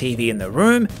flash on the TV in the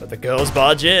room, but the girls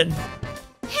barge in.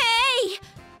 Hey!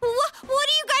 What do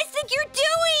you guys think you're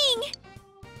doing?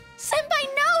 Senpai,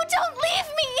 no! Don't leave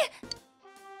me!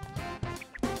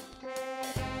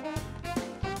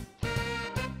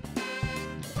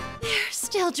 They're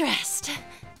still dressed.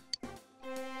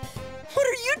 What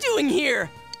are you doing here?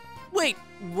 Wait,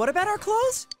 what about our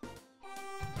clothes?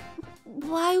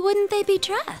 Why wouldn't they be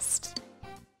dressed?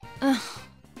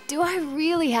 Do I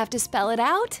really have to spell it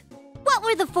out? What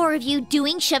were the four of you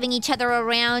doing shoving each other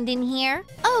around in here?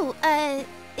 Oh,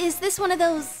 is this one of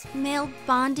those male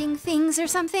bonding things or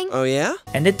something? Oh yeah?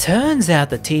 And it turns out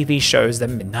the TV shows the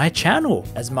Midnight Channel,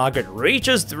 as Margaret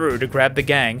reaches through to grab the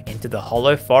gang into the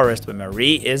hollow forest where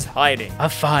Marie is hiding. A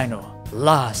final,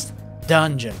 last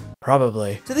dungeon.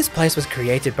 Probably. So this place was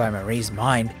created by Marie's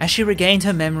mind as she regained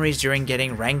her memories during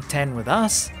getting rank 10 with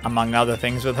us, among other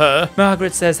things with her.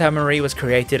 Margaret says how Marie was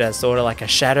created as sort of like a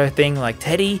shadow thing like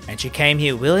Teddy, and she came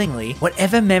here willingly.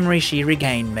 Whatever memory she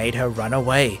regained made her run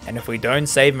away, and if we don't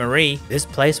save Marie, this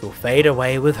place will fade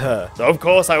away with her. So of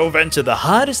course I will venture the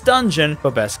hardest dungeon for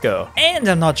best girl. And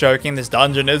I'm not joking, this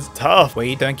dungeon is tough, where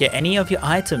you don't get any of your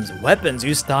items, weapons,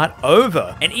 you start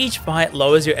over, and each fight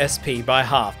lowers your SP by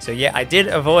half. So yeah, I did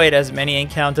avoid as many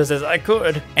encounters as I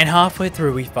could. And halfway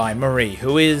through we find Marie,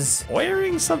 who is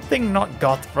wearing something not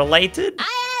goth related.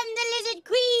 I am the Lizard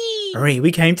Queen! Marie,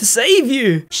 we came to save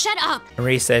you! Shut up!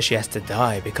 Marie says she has to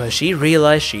die because she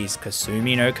realized she's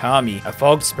Kasumi no Kami, a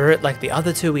fog spirit like the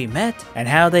other two we met, and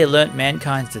how they learnt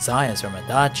mankind's desires from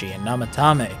Adachi and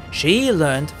Namatame. She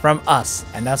learned from us,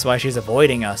 and that's why she's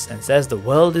avoiding us and says the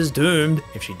world is doomed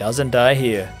if she doesn't die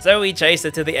here. So we chase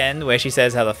her to the end where she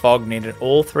says how the fog needed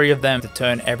all three of them to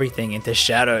turn everything into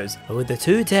shadows. But with the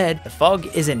two dead, the fog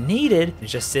isn't needed,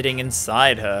 it's just sitting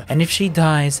inside her. And if she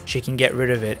dies, she can get rid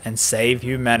of it and save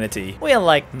humanity. We're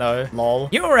like, no, lol.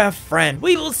 You're our friend,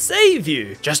 we will save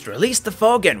you. Just release the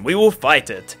fog and we will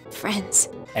fight it. Friends.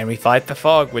 And we fight the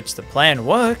fog, which the plan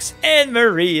works, and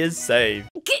Marie is saved.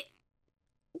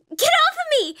 Get off of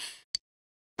me!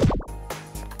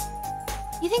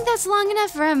 You think that's long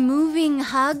enough for a moving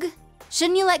hug?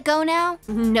 Shouldn't you let go now?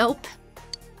 Nope.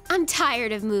 I'm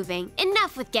tired of moving.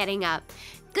 Enough with getting up.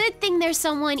 Good thing there's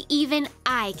someone even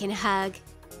I can hug.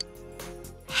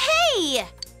 Hey!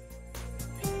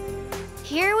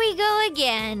 Here we go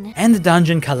again. And the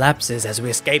dungeon collapses as we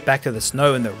escape back to the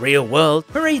snow in the real world.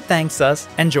 Marie thanks us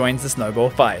and joins the snowball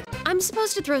fight. I'm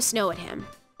supposed to throw snow at him.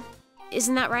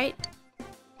 Isn't that right?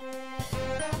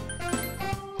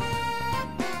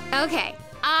 Okay,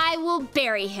 I will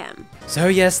bury him. So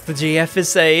yes, the GF is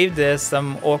saved. There's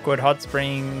some awkward hot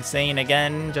spring scene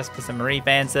again, just for some Marie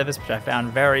fan service, which I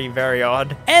found very, very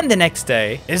odd. And the next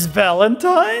day is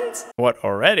Valentine's? What,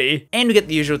 already? And we get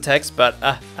the usual text, but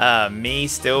me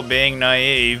still being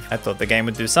naive. I thought the game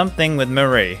would do something with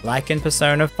Marie. Like in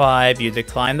Persona 5, you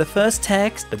decline the first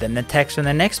text, but then the text from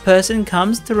the next person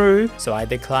comes through, so I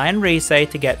decline Rise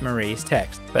to get Marie's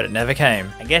text. But it never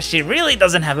came. I guess she really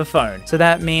doesn't have a phone. So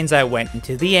that means I went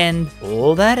into the end,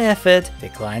 all that effort,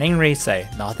 declining Rise,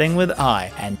 nothing with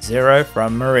I, and 0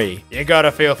 from Marie. You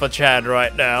gotta feel for Chad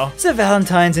right now. So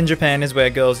Valentine's in Japan is where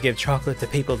girls give chocolate to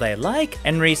people they like,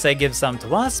 and Rise gives some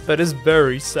to us, but is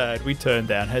very sad we turned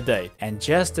down her date. And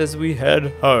just as we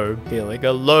head home, feeling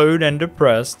alone and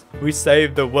depressed, we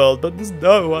save the world, but there's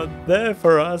no one there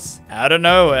for us. Out of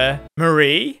nowhere,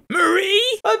 Marie?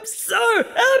 Marie? I'm so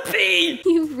happy!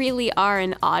 You really are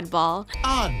an oddball.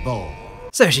 Oddball.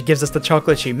 So she gives us the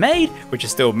chocolate she made, which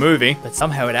is still moving, but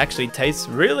somehow it actually tastes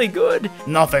really good.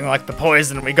 Nothing like the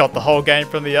poison we got the whole game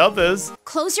from the others.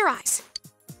 Close your eyes.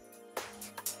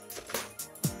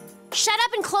 Shut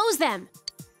up and close them.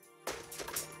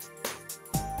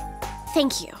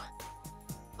 Thank you.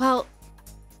 Well,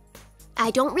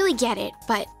 I don't really get it,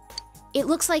 but it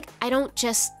looks like I don't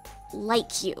just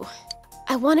like you.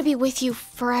 I want to be with you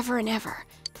forever and ever.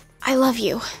 I love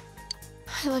you.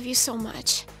 I love you so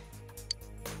much.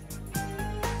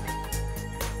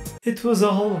 It was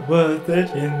all worth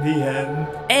it in the end.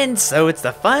 And so it's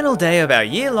the final day of our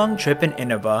year-long trip in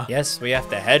Inaba. Yes, we have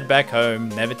to head back home,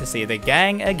 never to see the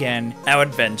gang again, our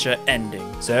adventure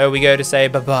ending. So we go to say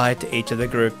bye-bye to each of the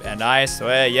group, and I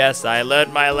swear, yes, I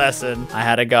learned my lesson. I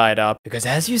had a guide up, because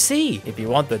as you see, if you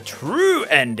want the true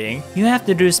ending, you have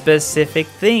to do specific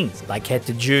things, like head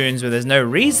to June's where there's no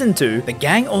reason to. The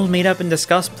gang all meet up and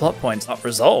discuss plot points not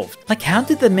resolved. Like, how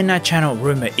did the Midnight Channel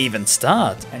rumor even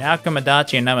start? And how come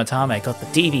Adachi and Namatame got the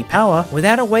TV power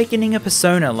without awakening a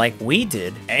persona like we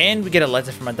did? And we get a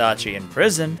letter from Adachi in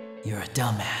prison. You're a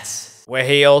dumbass. Where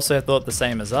he also thought the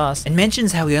same as us, and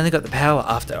mentions how he only got the power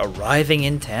after arriving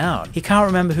in town. He can't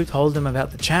remember who told him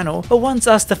about the channel, but wants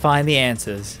us to find the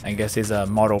answers. I guess he's a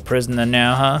model prisoner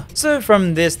now, huh? So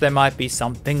from this, there might be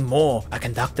something more. A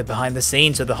conductor behind the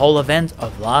scenes of the whole event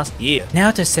of last year. Now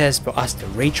it says for us to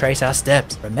retrace our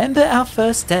steps. Remember our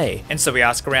first day. And so we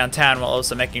ask around town while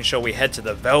also making sure we head to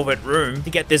the Velvet Room to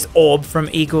get this orb from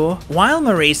Igor. While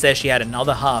Marie says she had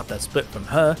another half that split from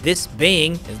her, this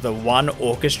being is the one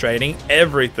orchestrating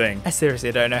everything. I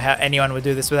seriously don't know how anyone would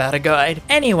do this without a guide.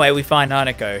 Anyway, we find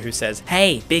Hanako, who says,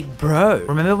 "Hey, big bro,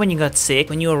 remember when you got sick,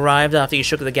 when you arrived after you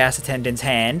shook the gas attendant's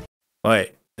hand?"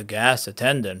 Wait, the gas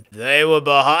attendant? They were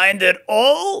behind it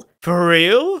all? For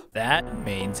real? That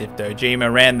means if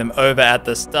Dojima ran them over at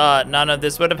the start, none of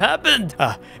this would have happened.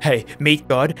 Hey, meat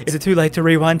god, is it too late to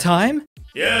rewind time?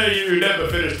 Yeah, you never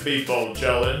finished the Meatball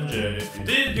Challenge, and if you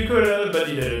did, you could have, but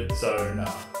you didn't, so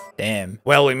no. Damn.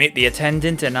 Well, we meet the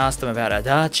attendant and ask them about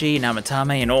Adachi,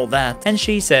 Namatame, and all that, and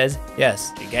she says,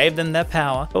 yes, she gave them their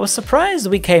power, but was surprised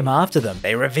we came after them.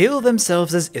 They reveal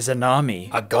themselves as Izanami,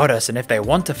 a goddess, and if they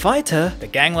want to fight her, the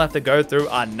gang will have to go through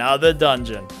another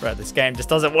dungeon. Bro, this game just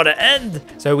doesn't want to end.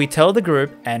 So we tell the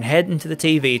group and head into the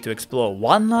TV to explore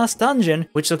one last dungeon,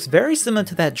 which looks very similar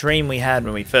to that dream we had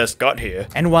when we first got here.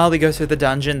 And while we go through the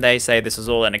dungeon, they say this was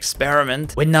all an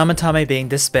experiment, with Namatame being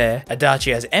despair,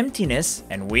 Adachi as emptiness,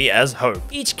 and we as hope,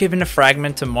 each given a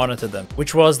fragment to monitor them,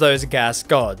 which was those gas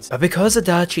gods. But because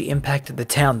Adachi impacted the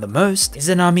town the most,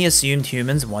 Izanami assumed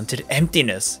humans wanted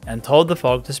emptiness, and told the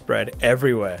fog to spread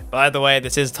everywhere. By the way,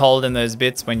 this is told in those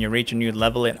bits when you reach a new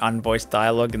level in unvoiced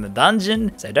dialogue in the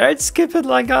dungeon, so don't skip it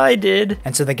like I did.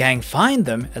 And so the gang find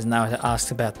them, as Naruto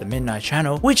asks about the Midnight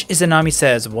Channel, which Izanami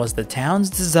says was the town's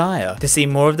desire to see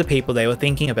more of the people they were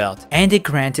thinking about, and it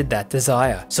granted that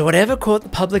desire. So whatever caught the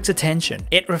public's attention,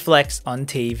 it reflects on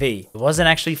TV. It wasn't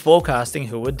actually forecasting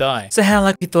who would die. So how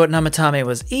like we thought Namatame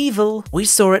was evil, we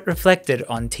saw it reflected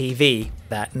on TV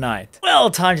that night. Well,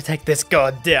 time to take this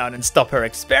god down and stop her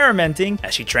experimenting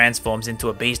as she transforms into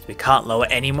a beast we can't lower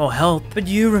any more health. But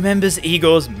you remembers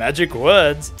Igor's magic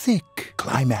words. Thick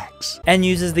climax. And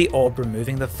uses the orb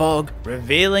removing the fog,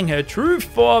 revealing her true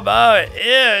form. Oh,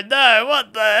 ew, no,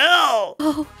 what the hell?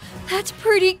 Oh, that's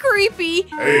pretty creepy.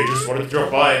 Hey, just wanted to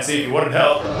drop by and see if you wanted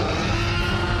help.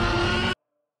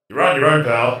 You're on your own,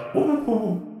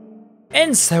 pal.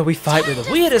 And so we fight with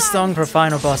the weirdest song for a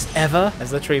final boss ever.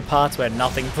 There's literally parts where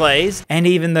nothing plays, and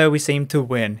even though we seem to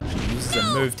win, she uses a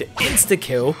move to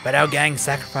insta-kill, but our gang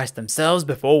sacrificed themselves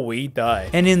before we die.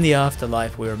 And in the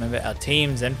afterlife, we remember our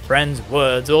teams and friends'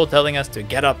 words all telling us to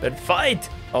get up and fight.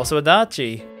 Also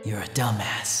Adachi. You're a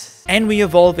dumbass. And we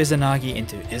evolve Izanagi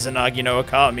into Izanagi no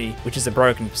Okami, which is a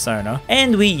broken persona.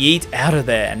 And we yeet out of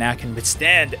there and now can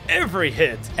withstand every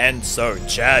hit. And so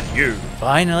Chad Yu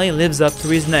finally lives up to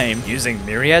his name using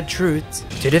myriad truths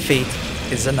to defeat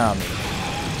Izanami.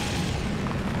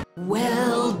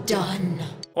 Well done.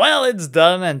 Well, it's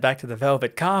done and back to the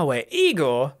velvet car where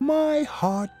Igor... My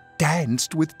heart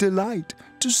danced with delight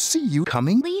to see you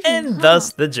coming. And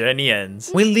thus the journey ends.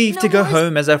 We leave to go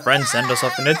home as our friends send us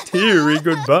off in a teary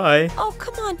goodbye. Oh,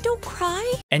 come on, don't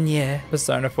cry. And yeah,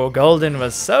 Persona 4 Golden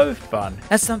was so fun.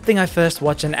 That's something I first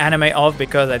watched an anime of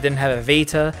because I didn't have a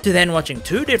Vita, to then watching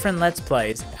 2 different Let's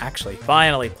Plays, actually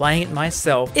finally playing it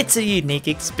myself. It's a unique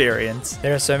experience.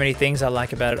 There are so many things I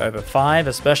like about it over 5,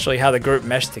 especially how the group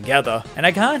meshed together. And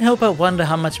I can't help but wonder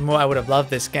how much more I would have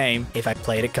loved this game if I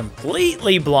played it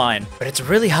completely blind. But it's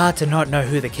really hard to not know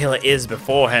who the killer is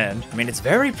beforehand. I mean, it's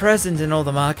very present in all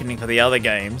the marketing for the other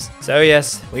games. So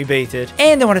yes, we beat it.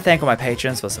 And I want to thank all my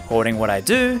patrons for supporting what I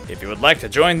do. If you would like to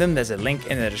join them, there's a link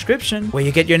in the description where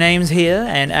you get your names here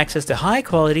and access to high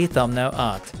quality thumbnail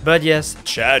art. But yes,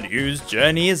 Chad Yu's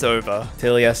journey is over.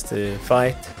 Till he has to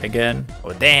fight again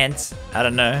or dance. I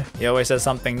don't know. He always has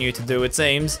something new to do, it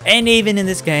seems. And even in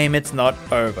this game, it's not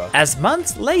over. As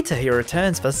months later, he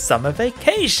returns for summer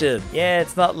vacation. Yeah,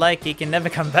 it's not like he can never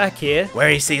come back here,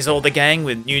 where he sees all the gang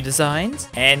with new designs,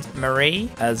 and Marie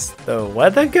as the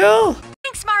weather girl?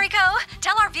 Thanks, Mariko.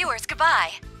 Tell our viewers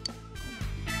goodbye.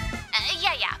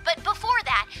 Yeah, but before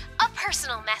that, a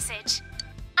personal message.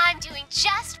 I'm doing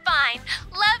just fine.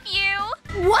 Love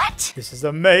you. What? This is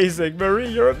amazing, Marie.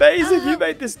 You're amazing. You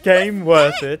made this game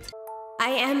worth it. I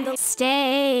am the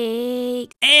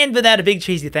steak. And without a big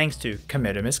cheesy thanks to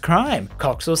Committer Miss Crime,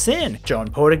 Cox or Sin, John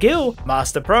Porter Gill,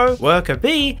 Master Pro, Worker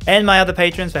B, and my other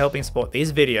patrons for helping support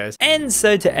these videos. And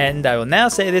so to end, I will now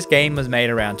say this game was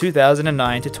made around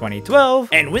 2009 to 2012,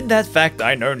 and with that fact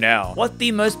I know now what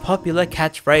the most popular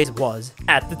catchphrase was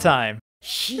at the time.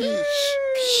 Sheesh.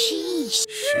 Sheesh.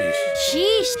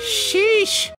 Sheesh.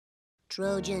 Sheesh.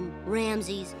 Trojan,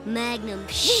 Ramzes, Magnum.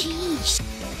 Sheesh.